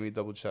 300, but let me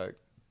double check.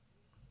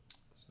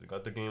 So they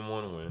got the game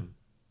 1 win.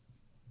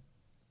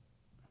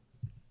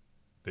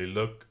 They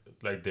look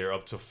like they're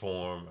up to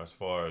form as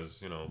far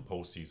as,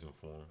 postseason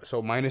form.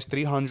 So minus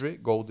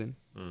 300 Golden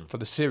for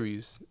the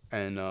series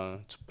and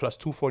plus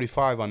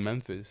 245 on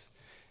Memphis.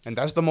 And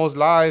that's the most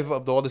live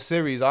of all the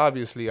series,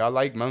 obviously. I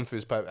like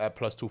Memphis at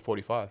plus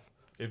 245.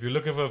 If you're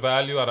looking for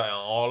value out of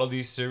all of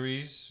these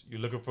series, you're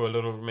looking for a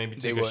little, maybe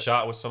take a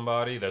shot with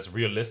somebody that's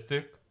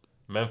realistic,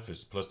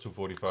 Memphis plus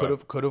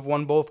 245. Could have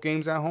won both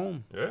games at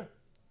home. Yeah.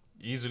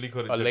 Easily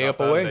could have. A layup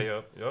away.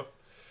 Layup. Yep.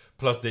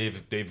 Plus,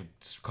 they've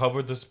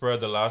covered the spread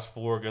the last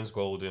 4 against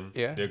Golden.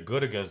 Yeah. They're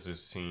good against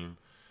this team.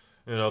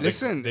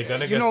 Listen, they're going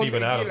to get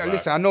Steven Adams back.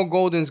 Listen, I know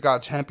Golden's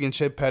got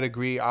championship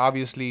pedigree.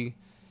 Obviously,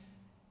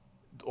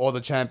 all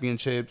the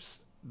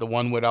championships, the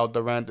one without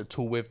Durant, the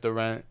 2 with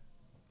Durant.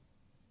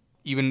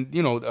 Even,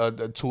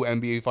 the 2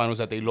 NBA finals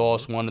that they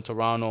lost, 1 to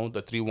Toronto,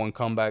 the 3-1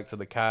 comeback to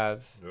the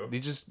Cavs. Yep. They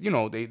just,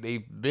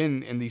 they've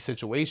been in these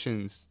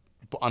situations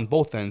on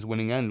both ends,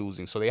 winning and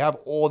losing. So they have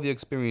all the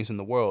experience in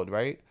the world,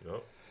 right?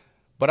 Yep.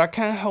 But I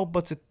can't help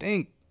but to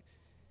think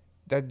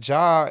that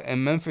Ja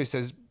and Memphis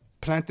has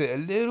planted a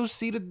little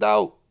seed of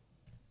doubt.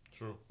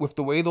 True. With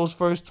the way those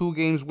first 2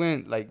 games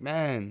went. Like,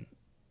 man,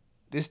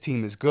 this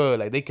team is good.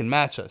 Like, they can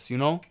match us,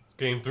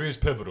 Game 3 is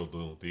pivotal,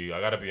 dude.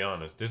 I got to be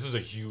honest. This is a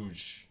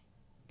huge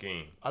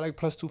game. I like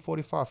plus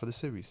 245 for the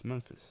series,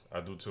 Memphis. I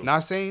do too.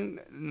 Not saying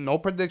no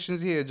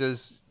predictions here,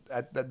 just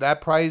at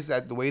that price,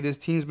 at the way this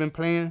team's been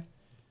playing.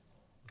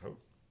 Oh.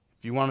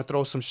 If you want to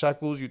throw some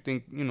shekels, you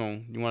think you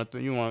want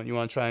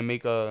to try and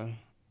make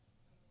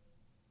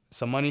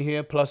some money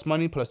here, plus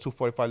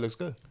 245 looks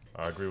good.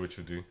 I agree with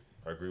you, D.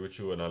 I agree with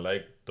you, and I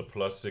like the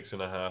plus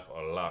 6.5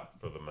 a lot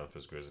for the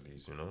Memphis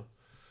Grizzlies.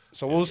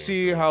 So we'll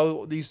see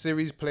how these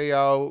series play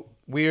out.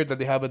 Weird that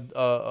they have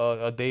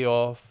a day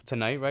off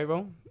tonight, right,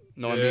 bro?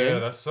 No NBA? Yeah,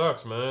 that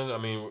sucks, man. I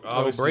mean,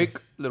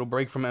 little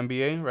break from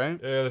NBA, right?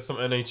 Yeah, there's some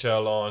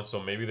NHL on,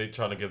 so maybe they're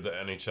trying to give the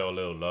NHL a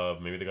little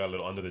love. Maybe they got a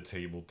little under the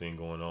table thing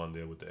going on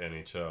there with the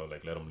NHL,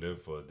 like let them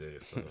live for a day.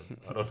 So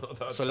I don't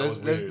know. So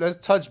let's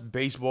touch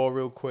baseball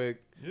real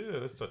quick. Yeah,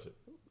 let's touch it.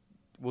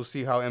 We'll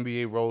see how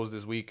NBA rolls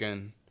this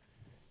weekend.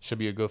 Should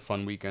be a good,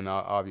 fun weekend,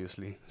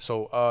 obviously.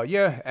 So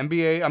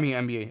MLB,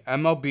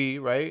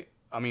 right?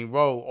 I mean,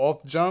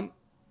 off jump.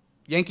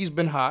 Yankees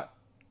been hot.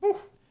 Whew.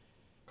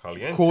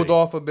 Caliente. Cooled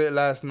off a bit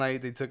last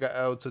night. They took an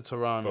L to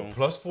Toronto. But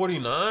plus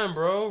 49,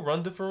 bro.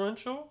 Run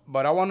differential.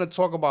 But I want to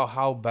talk about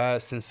how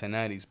bad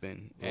Cincinnati's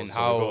been. And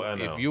how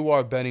if you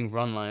are betting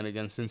run line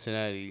against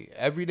Cincinnati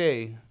every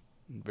day,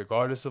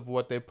 regardless of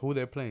who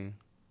they're playing,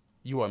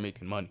 you are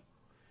making money.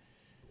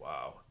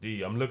 Wow.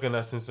 D, I'm looking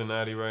at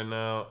Cincinnati right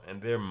now,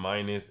 and they're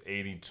minus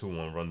 82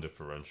 on run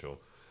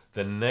differential.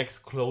 The next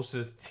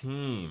closest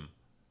team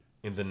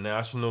in the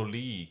National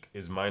League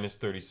is minus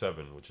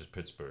 37, which is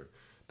Pittsburgh.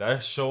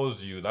 That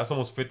shows you, that's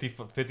almost 50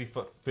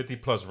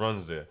 plus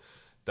runs there.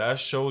 That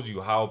shows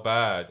you how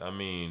bad. I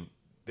mean,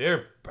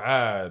 they're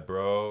bad,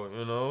 bro.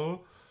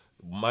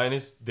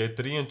 They're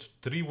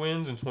 3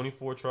 wins and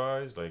 24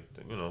 tries. Like,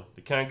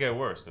 they can't get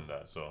worse than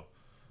that. So,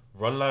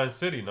 run line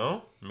city,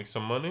 no? Make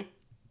some money.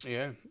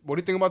 Yeah. What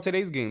do you think about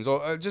today's games?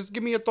 Or just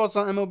give me your thoughts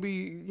on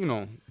MLB,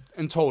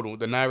 in total.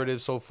 The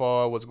narrative so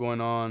far, what's going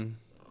on.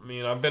 I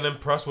mean, I've been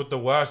impressed with the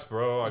West,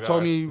 bro. You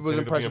told me you was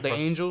impressed with the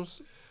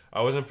Angels?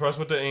 I was impressed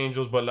with the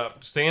Angels, but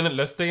let's stay in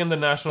the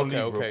National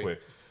League real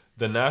quick.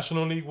 The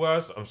National League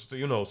West, I'm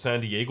still, San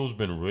Diego's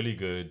been really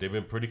good. They've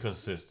been pretty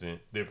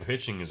consistent. Their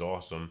pitching is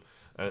awesome.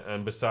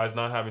 And besides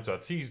not having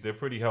Tatis, they're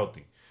pretty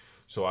healthy.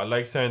 So I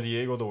like San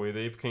Diego, the way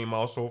they've came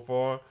out so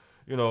far.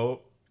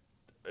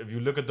 If you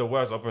look at the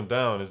West up and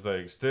down, it's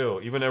like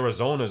still, even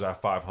Arizona's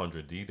at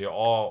 500, D. They're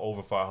all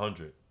over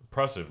 500.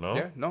 Impressive, no?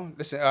 Yeah, no.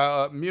 Listen,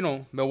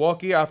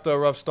 Milwaukee, after a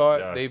rough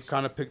start, they've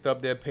kind of picked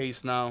up their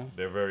pace now.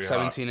 They're very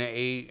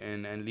 17-8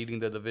 and leading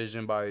the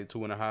division by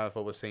 2.5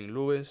 over St.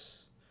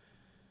 Louis.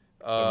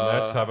 The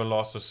Mets haven't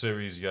lost a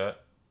series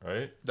yet,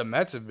 right? The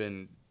Mets have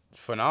been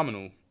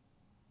phenomenal.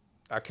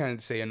 I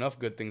can't say enough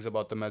good things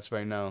about the Mets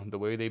right now. The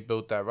way they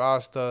built that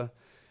roster,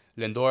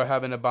 Lindor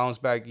having a bounce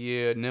back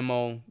year,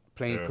 Nimmo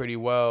playing pretty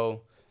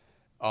well.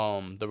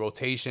 The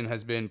rotation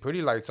has been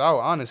pretty lights out,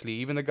 honestly.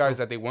 Even the guys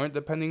that they weren't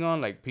depending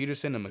on, like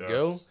Peterson and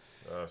McGill,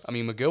 Yes. I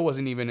mean, McGill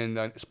wasn't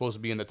even supposed to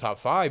be in the top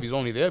 5. He's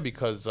only there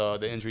because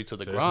the injury to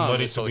the There's ground.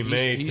 money to be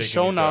made. He's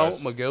shown out.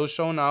 McGill's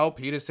shown out.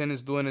 Peterson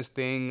is doing his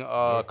thing.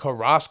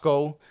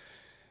 Carrasco,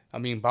 I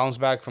mean, bounced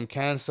back from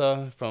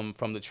cancer, from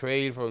the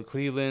trade from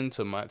Cleveland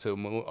to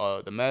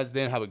the Mets.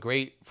 Didn't have a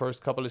great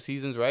first couple of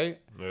seasons, right?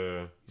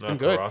 Yeah, been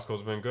good.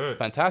 Carrasco's been good.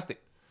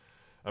 Fantastic.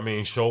 I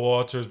mean,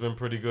 Showalter's been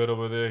pretty good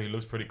over there. He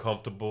looks pretty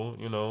comfortable.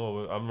 You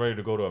know, I'm ready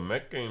to go to a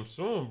Met game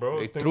soon, bro.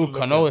 They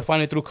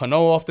finally threw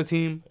Cano off the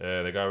team.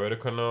 Yeah, they got rid of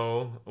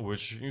Cano,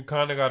 which you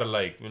kind of got to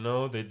like, you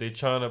know. They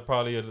trying to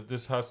probably,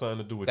 this has something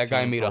to do with that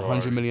guy made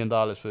 $100 million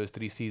for his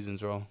 3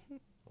 seasons, bro. Wow.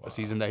 A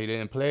season that he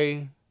didn't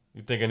play.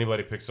 You think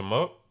anybody picks him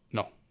up?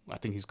 No, I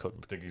think he's cooked.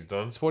 You think he's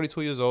done? He's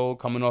 42 years old,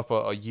 coming off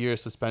a year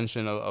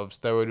suspension of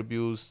steroid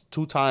abuse.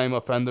 2-time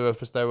offender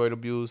for steroid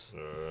abuse.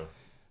 I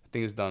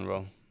think it's done,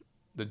 bro.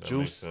 The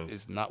juice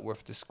is not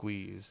worth the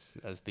squeeze,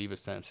 as David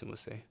Sampson would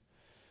say.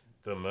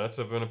 The Mets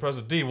have been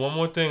impressive. D, one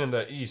more thing in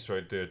the East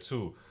right there,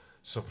 too.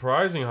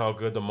 Surprising how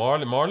good the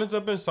Marlins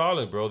have been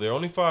solid, bro. They're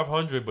only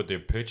 500, but their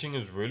pitching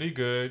is really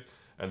good.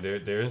 And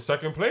they're in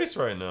second place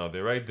right now.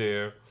 They're right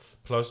there,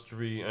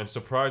 +3. And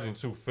surprising,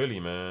 too, Philly,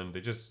 man.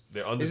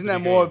 They're under. Isn't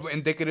that more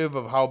indicative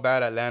of how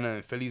bad Atlanta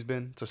and Philly's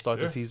been to start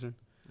the season?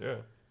 Yeah.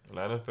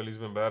 Atlanta and Philly's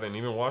been bad, and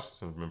even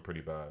Washington's been pretty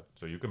bad.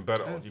 So you can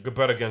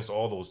bet against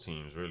all those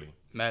teams, really.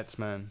 Mets,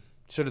 man.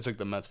 Should have took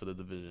the Mets for the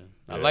division.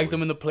 I liked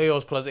them in the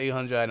playoffs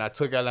 +800, and I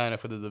took Atlanta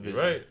for the division.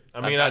 You're right.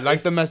 I mean, I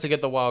like the Mets to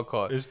get the wild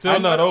card. It's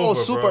still not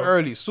over, super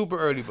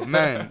early, but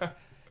man,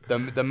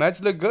 the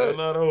Mets look good.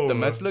 Not over. The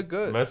Mets look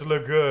good. Mets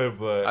look good,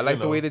 but I like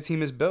the way the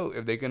team is built.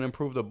 If they can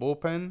improve the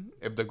bullpen,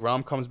 if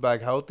DeGrom comes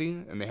back healthy,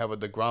 and they have a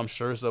DeGrom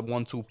Scherzer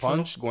 1-2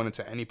 punch going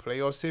into any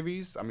playoff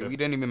series. I mean, we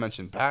didn't even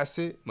mention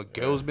Bassett.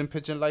 McGill's been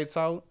pitching lights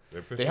out.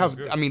 They have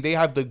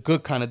the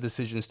good kind of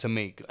decisions to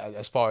make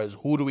as far as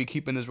who do we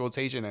keep in this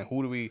rotation and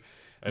who do we.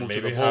 And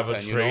maybe have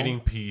a trading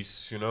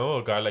piece, you know?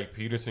 A guy like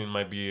Peterson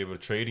might be able to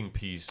trading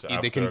piece.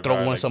 They can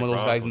throw some of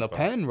those guys in the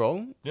pen,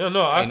 bro. Yeah,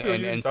 no, I feel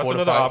you. And that's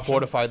another option.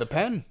 Fortify the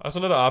pen. That's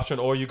another option.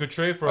 Or you could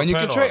trade for a pen. And you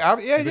could trade.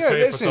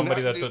 Listen,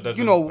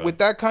 that with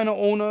that kind of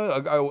owner,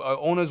 a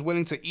owner's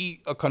willing to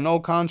eat a Cano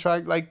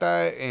contract like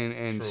that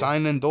and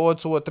sign Lindor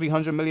to a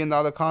 $300 million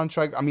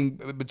contract. I mean,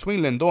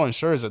 between Lindor and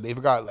Scherzer,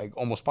 they've got like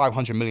almost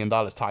 $500 million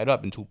tied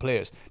up in 2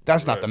 players.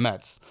 That's not the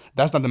Mets.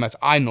 That's not the Mets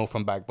I know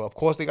from back. But of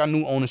course, they got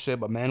new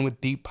ownership, a man with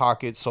deep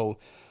pockets. So,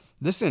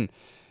 listen,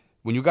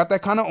 when you got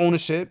that kind of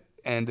ownership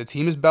and the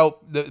team is built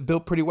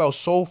pretty well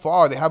so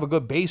far, they have a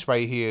good base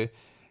right here.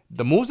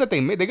 The moves that they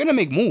make, they're gonna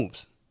make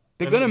moves.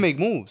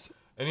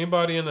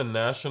 Anybody in the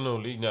National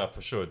League, yeah,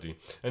 for sure, D.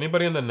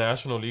 Anybody in the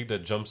National League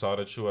that jumps out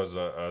at you as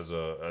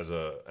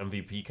a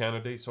MVP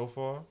candidate so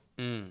far?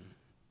 You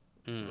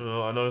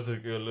know, I know it's a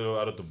little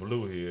out of the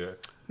blue here.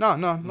 No,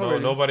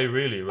 really. Nobody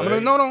really,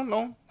 right?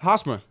 No.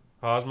 Hosmer,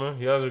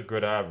 he has a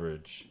good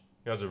average.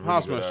 He has a really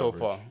good average. so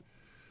far.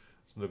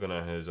 Looking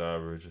at his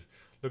average.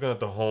 Looking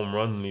at the home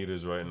run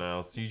leaders right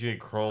now. CJ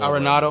Cron.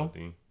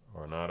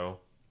 Arenado.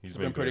 He's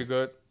been pretty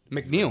good.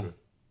 McNeil.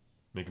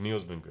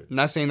 McNeil's been good.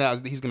 Not saying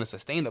that he's going to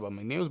sustain that, but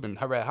McNeil's been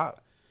red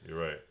hot. You're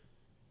right.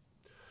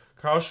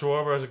 Kyle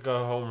Schwarber has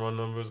got home run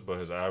numbers, but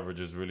his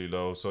average is really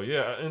low. So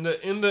yeah, in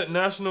the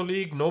National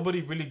League,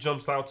 nobody really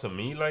jumps out to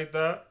me like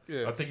that.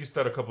 Yeah. I think you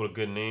started a couple of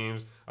good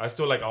names. I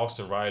still like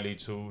Austin Riley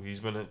too. He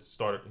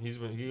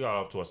got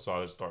off to a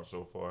solid start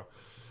so far.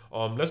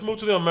 Let's move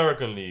to the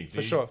American League.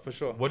 For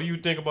sure. What do you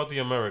think about the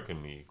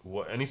American League?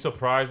 Any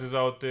surprises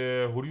out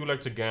there? Who do you like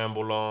to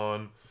gamble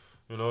on?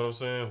 You know what I'm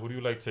saying? Who do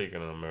you like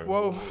taking in America?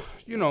 Well,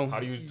 you know,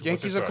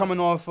 Yankees are coming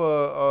off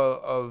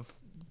of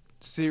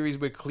series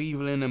with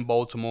Cleveland and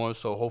Baltimore,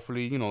 so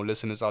hopefully, you know,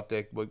 listeners out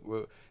there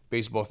with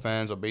baseball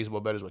fans or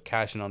baseball bettors were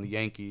cashing on the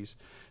Yankees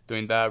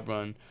during that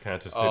run.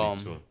 Kansas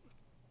City too.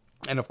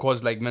 And of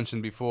course, like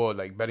mentioned before,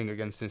 like betting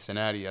against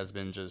Cincinnati has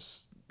been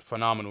just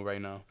phenomenal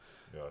right now.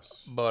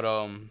 Yes. But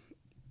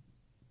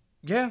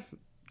yeah,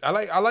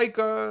 I like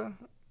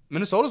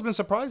Minnesota's been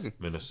surprising.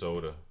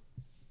 Minnesota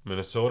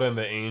and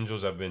the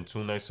Angels have been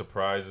 2 nice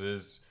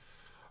surprises.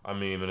 I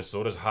mean,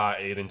 Minnesota's hot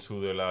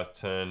 8-2 their last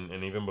 10,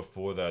 and even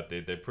before that,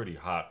 they're pretty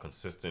hot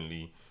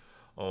consistently.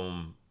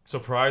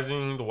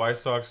 Surprising, the White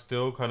Sox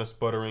still kind of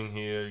sputtering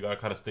here. You gotta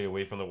kind of stay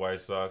away from the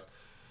White Sox.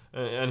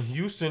 And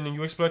Houston,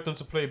 you expect them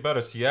to play better.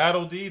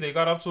 Seattle, they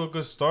got off to a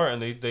good start,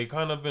 and they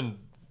kind of been,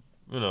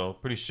 you know,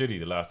 pretty shitty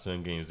the last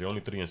 10 games. They're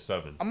only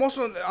 3-7. I'm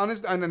also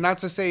honest, and not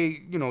to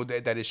say, you know,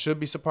 that it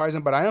should be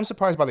surprising, but I am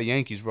surprised by the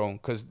Yankees, bro,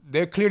 because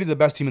they're clearly the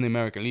best team in the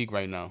American League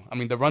right now. I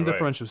mean, the run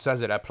differential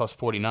says it at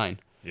 +49.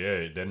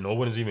 Yeah, no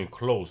one is even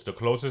close. The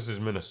closest is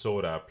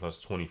Minnesota at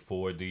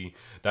 +24, D.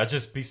 That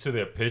just speaks to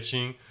their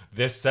pitching.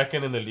 They're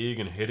second in the league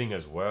in hitting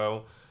as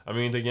well. I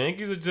mean, the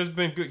Yankees have just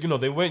been good. You know,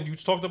 you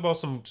talked about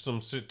some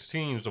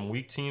teams, some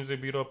weak teams they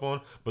beat up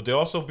on, but they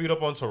also beat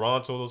up on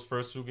Toronto those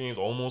first 2 games.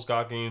 Almost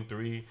got game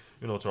 3.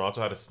 You know,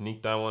 Toronto had to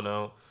sneak that one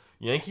out.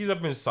 Yankees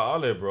have been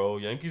solid, bro.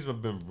 Yankees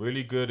have been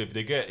really good.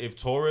 If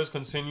Torres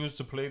continues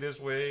to play this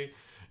way,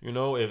 you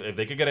know, if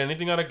they could get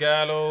anything out of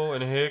Gallo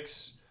and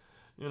Hicks,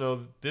 You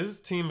know, this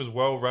team is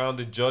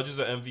well-rounded. Judge is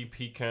an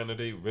MVP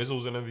candidate.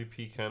 Rizzo's an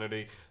MVP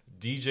candidate.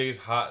 DJ's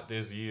hot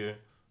this year.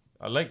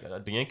 I like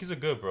the Yankees are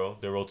good, bro.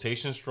 Their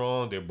rotation's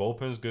strong. Their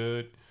bullpen's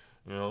good.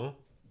 You know,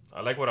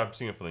 I like what I'm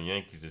seeing from the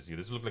Yankees this year.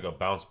 This looks like a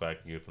bounce back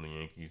year from the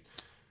Yankees.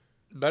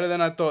 Better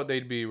than I thought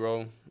they'd be,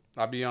 bro.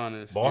 I'll be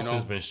honest.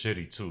 Boston's been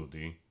shitty too,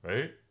 D.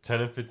 Right?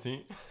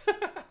 10-15.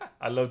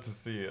 I love to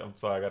see it. I'm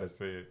sorry, I gotta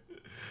say it.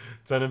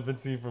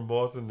 10-15 from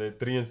Boston. They're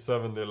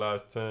 3-7 their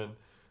last 10.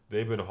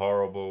 They've been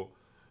horrible.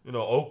 You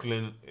know,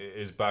 Oakland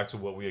is back to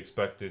what we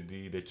expected.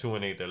 They're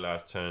 2-8 their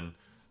last 10.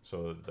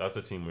 So that's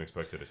the team we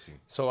expected to see.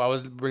 So I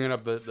was bringing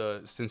up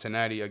the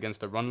Cincinnati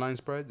against the run line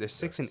spread. They're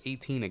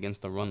 6-18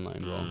 against the run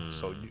line, bro.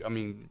 So I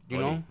mean,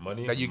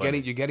 money, that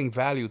you're getting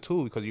value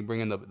too because you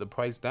bringing the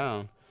price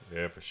down.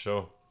 Yeah, for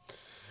sure.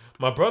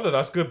 My brother,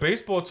 that's good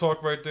baseball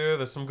talk right there.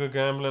 There's some good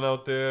gambling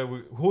out there.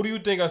 Who do you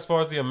think as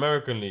far as the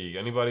American League?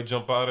 Anybody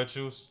jump out at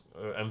you?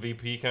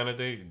 MVP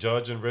candidate,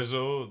 Judge and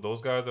Rizzo,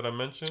 those guys that I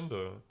mentioned,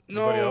 or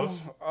anybody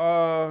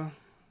else?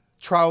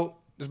 Trout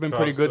has been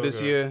pretty good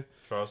this year.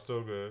 Trout's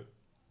still good.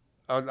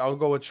 I'll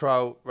go with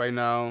Trout right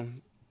now.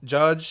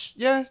 Judge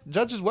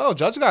as well.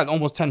 Judge got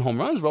almost 10 home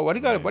runs, bro. What do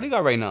you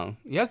got right now?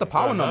 He has the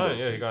power numbers.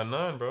 Yeah, he got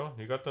 9, bro.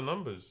 He got the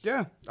numbers.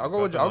 Yeah, I'll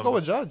go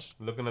with Judge.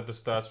 Looking at the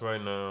stats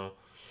right now,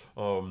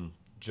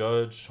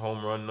 Judge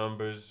home run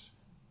numbers,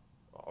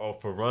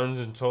 for runs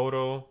in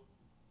total.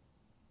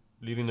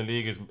 Leading the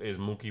league is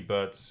Mookie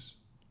Betts.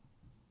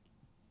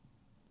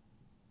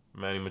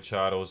 Manny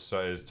Machado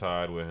is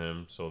tied with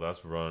him, so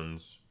that's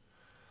runs.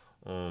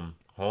 Home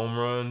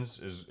runs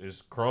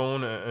is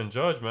Crone and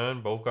Judge,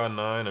 man. Both got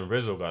 9, and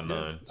Rizzo got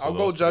 9. So I'll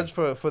go Judge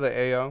for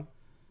the AL.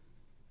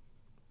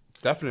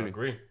 Definitely. I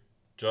agree.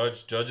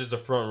 Judge is the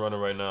front runner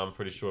right now. I'm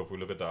pretty sure if we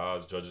look at the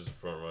odds, Judge is the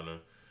front runner.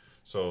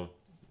 So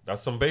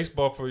that's some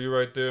baseball for you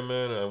right there,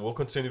 man. And we'll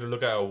continue to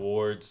look at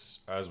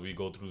awards as we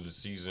go through the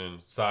season.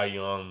 Cy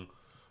Young.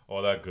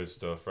 All that good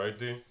stuff, right,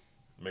 D?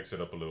 Mix it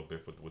up a little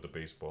bit with the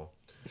baseball.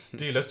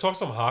 D, let's talk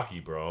some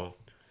hockey, bro.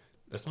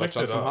 Let's mix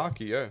it up. Some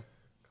hockey, yeah.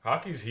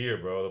 Hockey's here,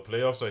 bro. The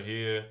playoffs are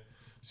here.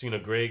 Seen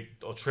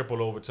a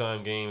triple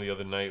overtime game the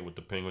other night with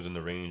the Penguins and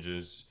the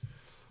Rangers.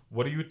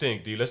 What do you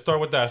think, D? Let's start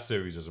with that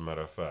series, as a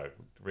matter of fact.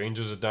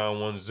 Rangers are down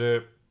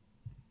 1-0.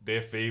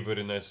 They're favored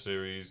in that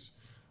series.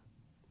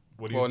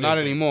 What do you think? Well, not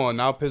anymore.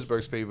 Now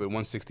Pittsburgh's favored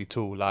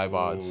 162 live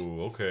odds.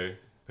 Ooh, okay.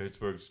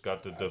 Pittsburgh's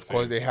got the of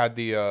course, they had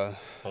the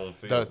home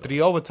field, the 3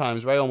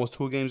 overtimes, right? Almost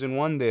 2 games in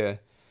one there.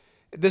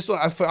 This one,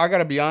 I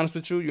gotta be honest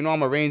with you. You know,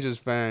 I'm a Rangers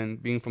fan,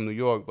 being from New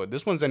York, but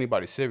this one's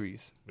anybody's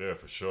series. Yeah,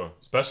 for sure.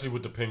 Especially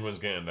with the Penguins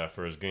getting that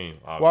first game.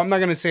 Obviously. Well, I'm not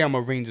gonna say I'm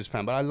a Rangers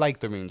fan, but I like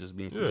the Rangers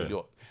being from New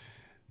York.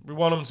 We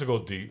want them to go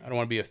deep. I don't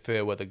want to be a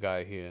fair weather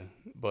guy here,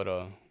 but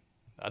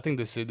I think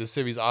the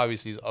series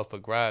obviously is up for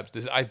grabs.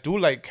 I do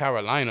like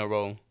Carolina,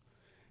 bro.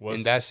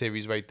 In that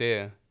series right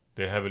there.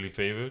 They're heavily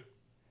favored.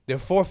 They're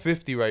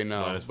 450 right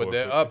now, but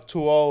they're up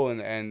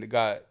 2-0 and they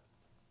got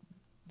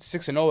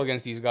 6-0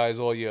 against these guys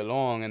all year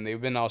long, and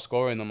they've been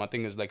outscoring them. I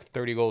think it's like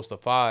 30 goals to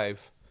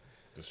 5.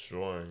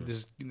 Destroying.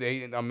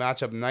 A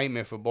matchup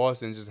nightmare for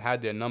Boston. Just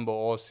had their number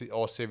all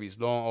series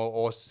long, or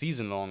all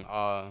season long,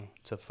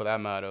 for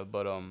that matter.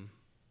 But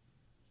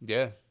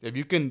yeah, if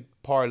you can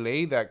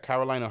parlay that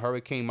Carolina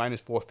Hurricane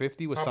minus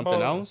 450 with something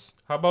else.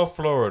 How about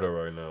Florida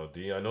right now,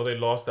 D? I know they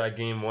lost that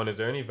game 1. Is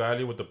there any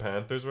value with the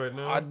Panthers right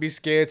now? I'd be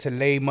scared to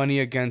lay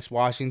money against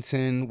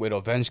Washington with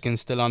Ovechkin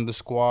still on the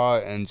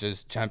squad and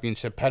just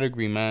championship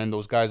pedigree, man.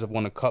 Those guys have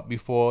won a cup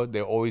before.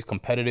 They're always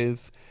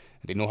competitive.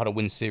 They know how to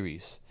win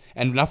series.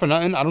 And not for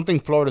nothing, I don't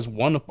think Florida's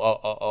won a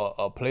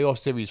playoff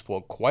series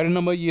for quite a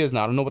number of years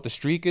now. I don't know what the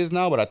streak is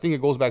now, but I think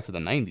it goes back to the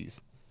 90s.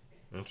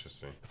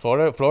 Interesting.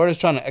 Florida's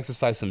trying to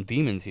exercise some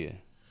demons here.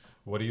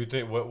 What do you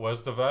think?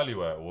 What's the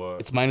value at? What?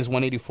 It's minus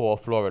 184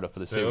 Florida for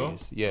the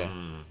series. Yeah.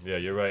 Yeah,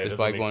 you're right. Just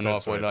by going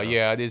off right now.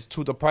 Yeah,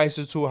 the price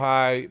is too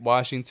high.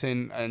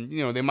 Washington, and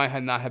they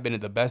might not have been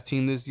the best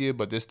team this year,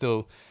 but they're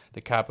still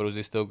the Capitals.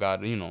 They still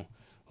got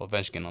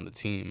Ovechkin on the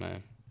team,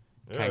 man.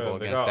 Can't go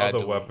against that. They got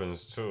other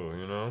weapons too.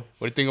 What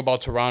do you think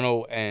about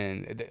Toronto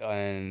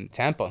and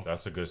Tampa?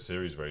 That's a good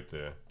series right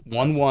there.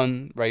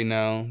 1-1 right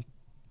now.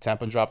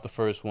 Tampa dropped the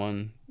first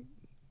one.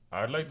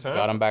 I like Tampa.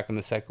 Got them back in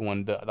the second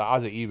one. The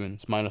odds are even.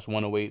 It's minus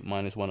 108,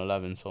 minus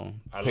 111. So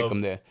pick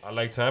them there. I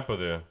like Tampa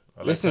there.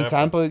 Listen,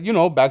 Tampa,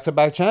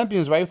 back-to-back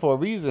champions, right? For a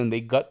reason.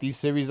 They gut these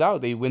series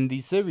out. They win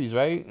these series,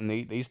 right? And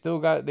they still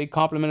got, they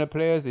complimented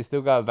players. They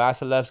still got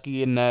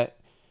Vasilevsky in net.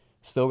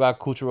 Still got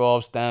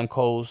Kucherov,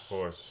 Stamkos. Of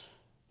course.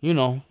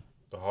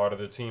 The heart of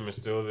the team is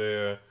still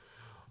there.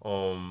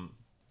 And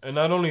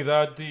not only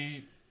that,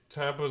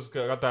 Tampa's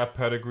got that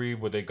pedigree,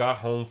 but they got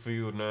home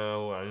field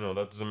now. I know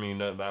that doesn't mean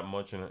that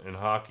much in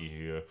hockey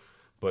here,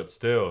 but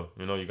still,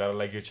 you gotta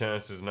like your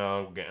chances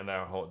now, getting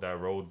that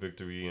road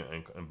victory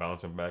and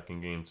bouncing back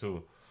in game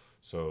 2.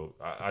 So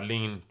I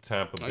lean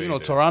Tampa Bay.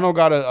 Toronto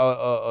got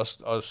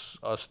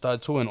a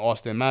stud too in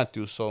Austin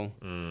Matthews. So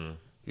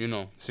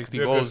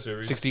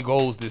 60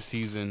 goals this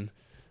season.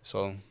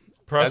 So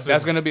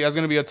that's gonna be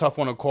a tough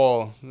one to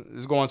call.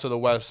 Let's go on to the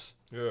West.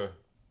 Yeah.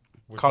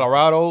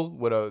 Colorado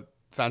with a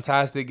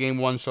fantastic game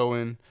one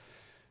showing.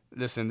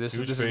 Listen, this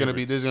is gonna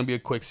be a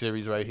quick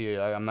series right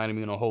here. I'm not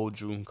even gonna hold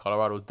you.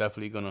 Colorado's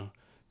definitely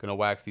gonna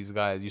wax these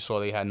guys. You saw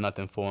they had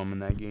nothing for them in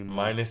that game.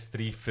 Minus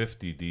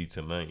 350 D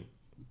tonight.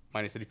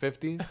 Minus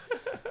 350.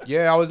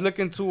 Yeah, I was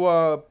looking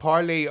to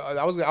parlay.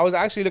 I was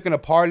actually looking to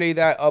parlay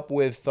that up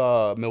with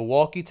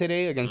Milwaukee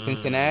today against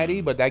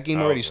Cincinnati, but that game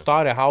already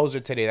started. Hauser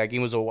today. That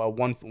game was a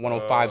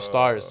 105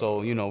 start, so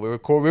we're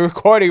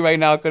recording right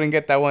now. Couldn't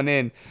get that one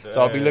in, so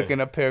I'll be looking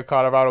to pair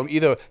Colorado.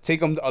 Either take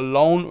them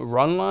alone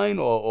run line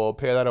or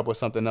pair that up with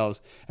something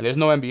else. And there's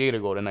no NBA to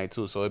go tonight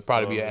too, so it'd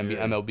probably be an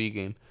MLB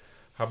game.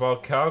 How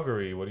about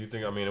Calgary? What do you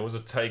think? I mean, it was a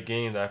tight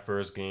game that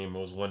first game. It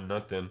was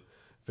 1-0.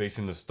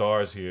 Facing the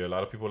Stars here. A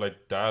lot of people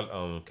like that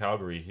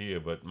Calgary here,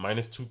 but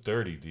minus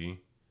 230, D.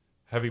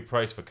 Heavy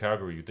price for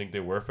Calgary. You think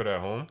they're worth it at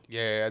home?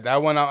 Yeah,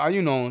 that one,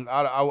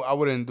 I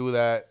wouldn't do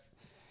that.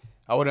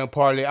 I wouldn't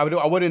parlay.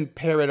 I wouldn't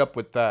pair it up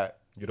with that.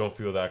 You don't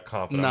feel that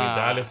confident? Nah. I mean,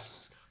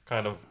 Dallas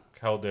kind of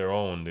held their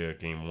own there,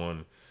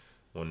 game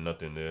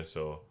 1-0 there,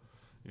 so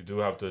you do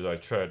have to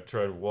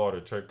tread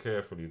water, tread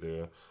carefully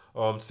there.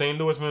 St.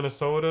 Louis,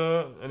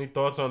 Minnesota. Any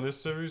thoughts on this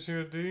series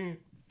here, D?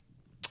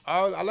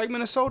 I like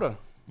Minnesota.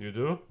 You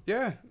do?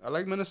 Yeah, I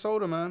like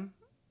Minnesota, man.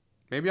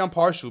 Maybe I'm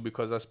partial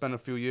because I spent a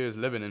few years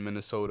living in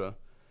Minnesota.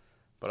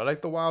 But I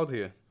like the Wild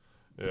here.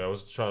 Yeah, I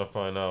was trying to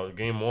find out.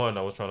 Game 1,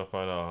 I was trying to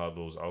find out how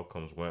those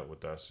outcomes went with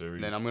that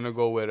series. Then I'm going to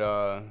go with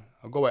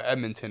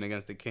Edmonton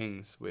against the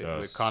Kings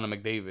with Connor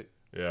McDavid.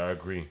 Yeah, I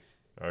agree.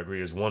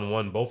 It's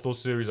 1-1. Both those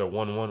series are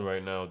 1-1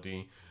 right now,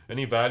 D.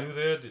 Any value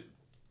there? Do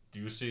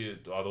you see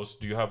it?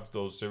 Do you have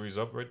those series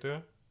up right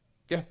there?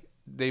 Yeah.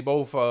 They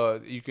both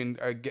you can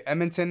get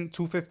Edmonton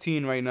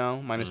 215 right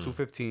now, minus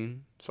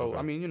 215. So okay.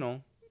 I mean,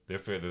 they're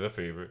the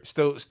favorite.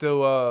 Still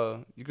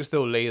you can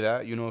still lay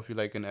that, if you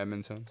like in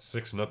Edmonton.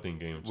 6-0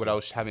 game too.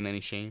 Without having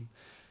any shame.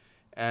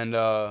 And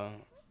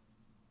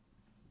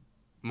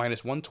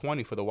minus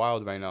 120 for the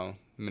Wild right now,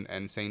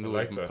 and St.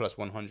 Louis like plus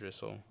 100.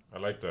 So I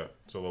like that.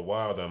 So the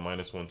Wild at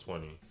minus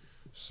 120.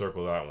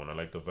 Circle that one. I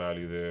like the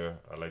value there.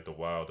 I like the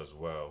Wild as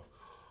well.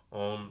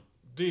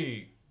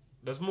 D.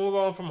 Let's move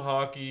on from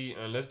hockey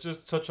and let's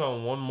just touch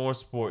on one more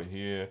sport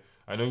here.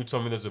 I know you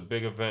told me there's a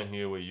big event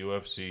here with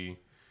UFC.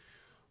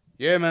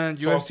 Yeah, man.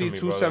 UFC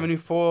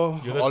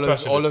 274.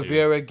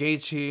 Oliveira,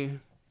 Gaethje.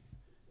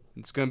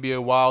 It's going to be a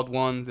wild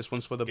one. This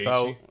one's for the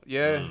belt.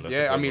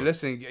 Yeah, I mean,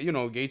 listen,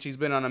 Gaethje's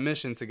been on a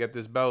mission to get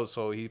this belt,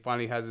 so he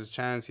finally has his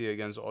chance here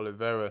against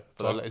Oliveira.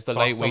 It's the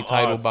lightweight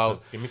title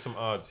bout. Give me some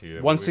odds here.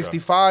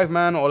 165,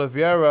 man,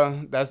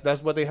 Oliveira.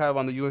 That's what they have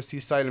on the UFC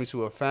site. Let me see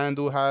what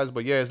FanDuel has.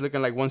 But, yeah, it's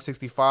looking like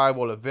 165,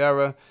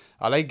 Oliveira.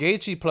 I like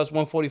Gaethje plus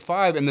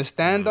 145. And the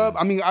stand-up,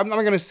 I mean, I'm not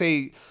going to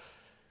say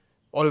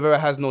Oliveira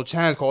has no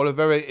chance. Cause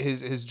Oliveira,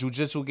 his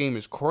jiu-jitsu game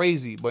is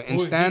crazy. But in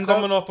stand-up, he's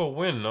coming off a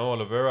win, no?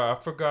 Oliveira, I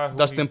forgot who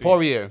Dustin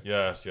Poirier.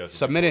 Yes.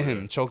 Submitted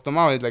him, choked him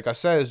out. Like I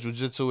said, his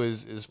jiu-jitsu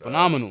is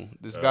phenomenal.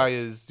 This guy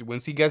is,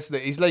 once he gets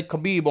he's like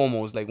Khabib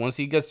almost. Like once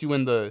he gets you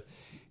in the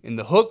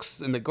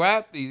hooks, in the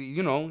grab,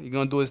 you're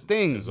gonna do his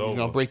thing. He's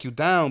gonna break you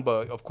down.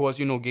 But of course,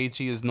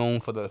 Gaethje is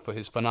known for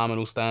his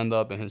phenomenal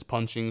stand-up and his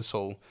punching.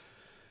 So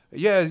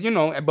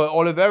yeah, but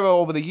Oliveira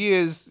over the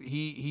years,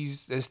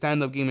 his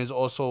stand-up game is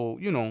also,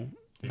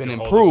 been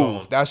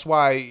improved. That's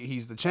why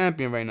he's the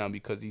champion right now,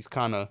 because he's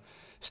kind of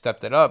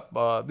stepped it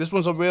up. This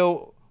one's a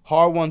real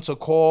hard one to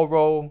call,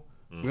 Ro.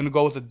 We're going to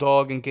go with the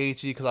dog and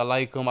Gaethje because I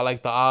like him. I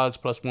like the odds,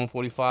 plus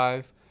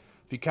 145.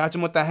 If you catch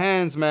him with the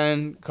hands,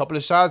 man, a couple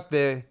of shots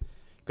there, you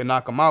can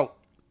knock him out.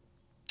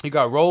 You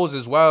got Rose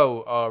as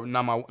well.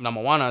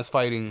 Namajuana is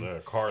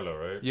fighting. Carla,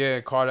 right? Yeah,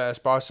 Carla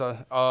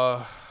Esparza.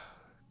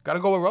 Gotta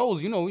go with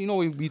Rose.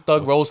 We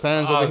Thug Rose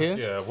fans over here.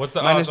 Yeah, what's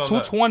the minus odds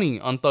 220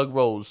 on Thug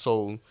Rose.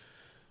 So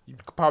you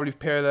could probably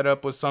pair that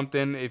up with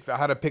something. If I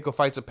had to pick a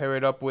fight to pair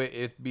it up with,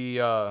 it'd be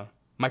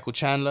Michael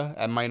Chandler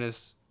at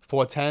minus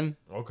 410.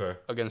 Okay.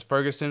 Against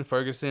Ferguson.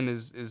 Ferguson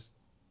is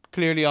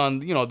clearly on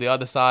the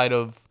other side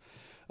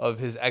of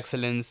his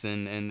excellence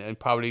and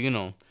probably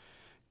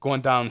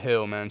going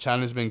downhill, man.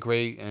 Chandler's been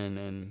great,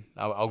 and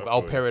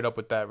I'll pair it up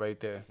with that right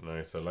there.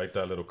 Nice. I like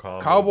that little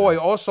combo. Cowboy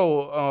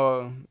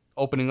also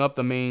opening up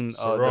the main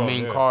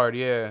card,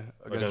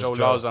 against Joe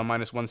Laws on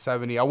minus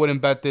 170. I wouldn't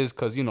bet this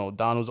because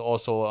Donald's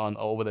also on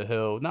over the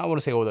hill. Not I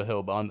wouldn't say over the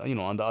hill, but on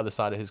the other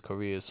side of his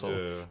career,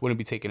 so wouldn't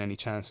be taking any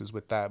chances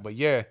with that. But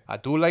yeah, I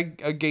do like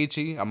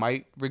Gaethje. I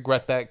might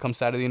regret that come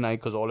Saturday night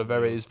because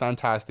Oliveira is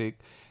fantastic.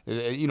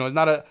 It's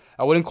not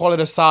I wouldn't call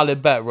it a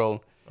solid bet,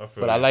 bro.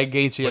 But I like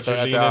Gaethje at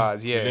the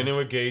odds. Yeah, you're leaning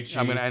with Gaethje.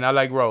 And I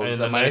like Rose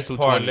at minus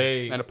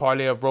 220. And a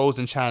parlay of Rose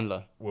and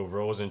Chandler. With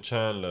Rose and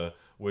Chandler.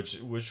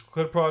 Which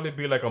could probably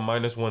be like a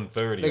minus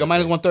 130. Like a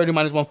minus 130,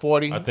 minus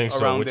 140. I think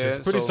so, which is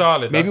pretty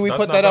solid. Maybe we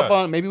put that up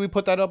on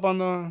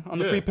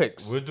the free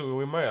picks. We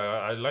might.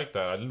 I like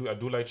that. I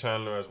do like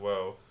Chandler as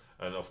well.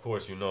 And of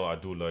course, you know I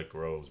do like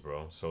Rose,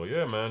 bro. So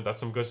yeah, man, that's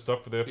some good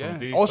stuff there from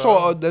D.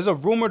 Also, there's a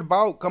rumored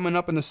bout coming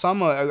up in the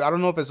summer. I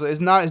don't know if it's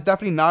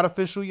definitely not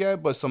official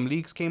yet, but some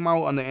leaks came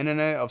out on the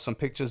internet of some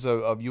pictures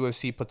of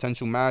UFC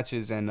potential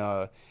matches,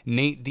 and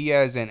Nate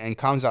Diaz and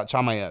Khamzat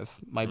Chimaev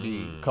might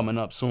be coming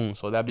up soon.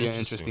 So that'd be an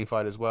interesting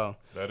fight as well.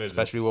 That is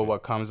especially with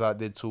what Khamzat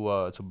did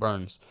to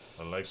Burns.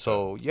 I like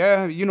so that.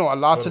 Yeah, you know, a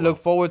lot to look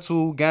forward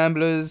to.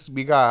 Gamblers,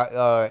 we got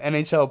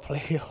NHL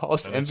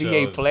playoffs,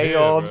 NBA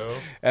playoffs,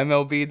 here,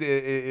 MLB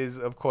is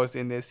of course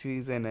in this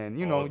season, and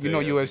you know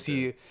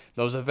UFC.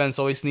 Those events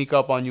always sneak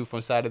up on you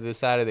from Saturday to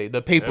Saturday.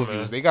 The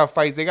pay-per-views, they got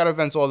fights, they got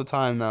events all the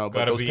time now. But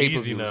gotta those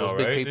pay-per-views, now, those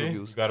big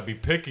pay-per-views, gotta be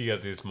picky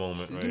at this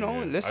moment. You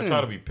know, listen, I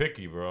try to be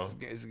picky, bro.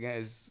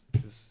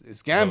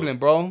 It's gambling,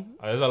 bro.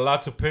 There's a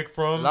lot to pick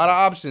from. A lot of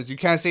options. You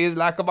can't say there's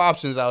lack of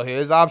options out here.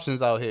 There's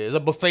options out here. There's a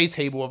buffet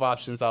table of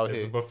options out here.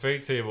 It's a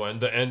buffet table,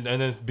 and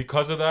then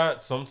because of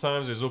that,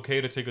 sometimes it's okay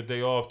to take a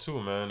day off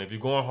too, man. If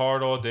you're going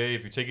hard all day,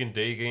 if you're taking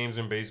day games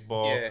in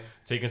baseball,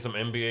 taking some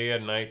NBA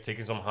at night,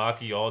 taking some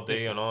hockey all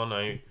day and all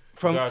night.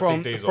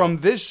 From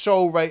this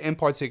show right in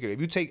particular, if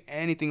you take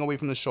anything away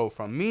from the show,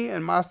 from me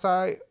and my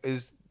side,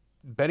 is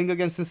betting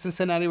against the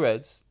Cincinnati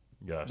Reds.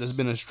 Yes. There's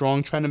been a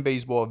strong trend in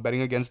baseball of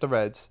betting against the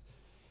Reds.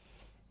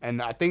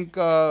 And I think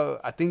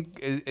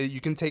you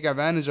can take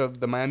advantage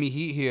of the Miami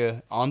Heat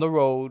here on the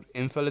road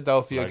in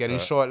Philadelphia, getting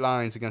short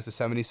lines against the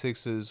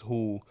 76ers,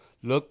 who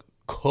look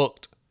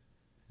cooked.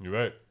 You're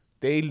right.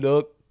 They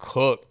look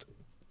cooked.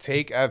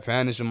 Take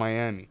advantage of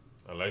Miami.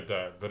 I like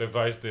that. Good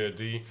advice there,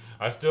 D.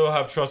 I still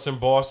have trust in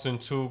Boston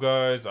too,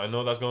 guys. I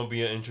know that's going to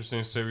be an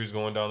interesting series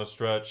going down the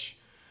stretch.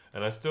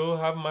 And I still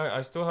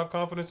have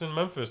confidence in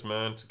Memphis,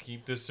 man, to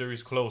keep this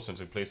series close and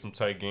to play some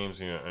tight games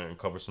here and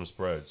cover some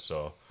spreads.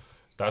 So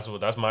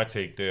that's my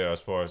take there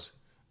as far as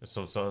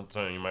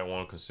something you might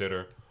want to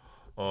consider.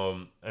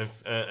 And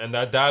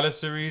that Dallas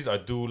series, I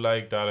do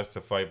like Dallas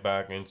to fight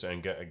back into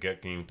and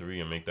get game 3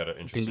 and make that an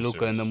interesting series. Think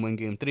Luka and them win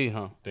game 3,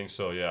 huh? Think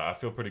so, yeah. I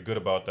feel pretty good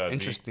about that.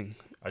 Interesting.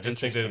 I just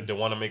think that they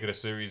want to make it a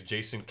series.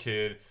 Jason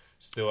Kidd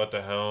still at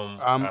the helm.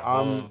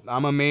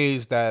 I'm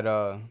amazed that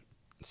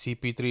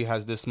CP3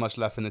 has this much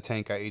left in the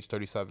tank at age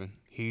 37.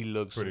 He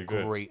looks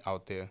great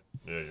out there.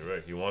 Yeah, you're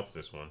right. He wants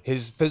this one.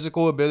 His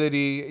physical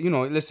ability, you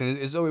know, listen,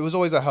 it was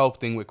always a health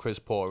thing with Chris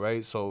Paul,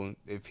 right? So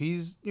if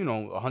he's,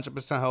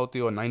 100% healthy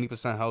or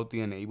 90%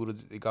 healthy and able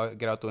to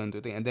get out there and do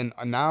things, and then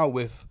now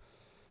with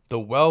the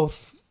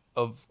wealth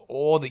of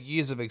all the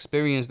years of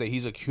experience that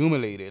he's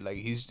accumulated, like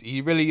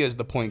he really is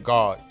the point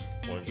guard.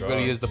 He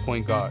really is the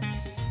point guard.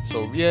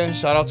 So, yeah,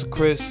 shout out to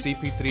Chris,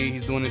 CP3.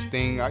 He's doing his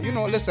thing.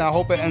 Listen, I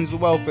hope it ends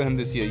well for him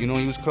this year. He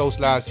was close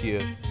last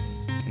year.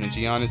 And then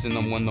Giannis and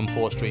them won them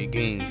 4 straight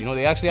games.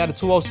 They actually had a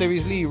 2-0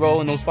 series lead,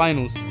 in those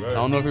finals. Right. I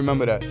don't know if you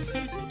remember that.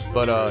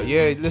 But,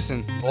 yeah,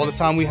 listen, all the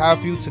time we have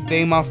for you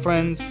today, my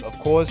friends. Of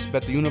course,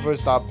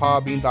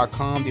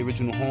 bettheuniverse.podbean.com, the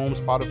original home,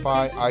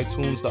 Spotify,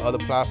 iTunes, the other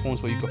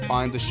platforms where you can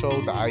find the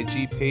show, the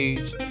IG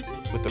page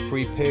with the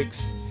free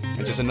picks,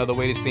 and just another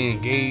way to stay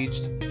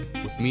engaged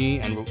with me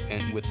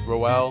and with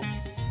Roel.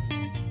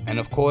 And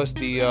of course,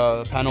 the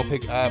panel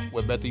pick app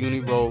where Bet the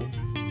Uni Roll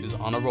is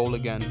on a roll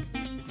again,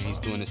 and he's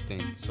doing his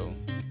thing. So,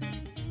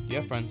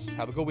 yeah, friends,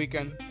 have a good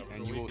weekend,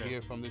 and you will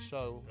hear from this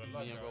show,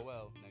 me and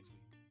Roel.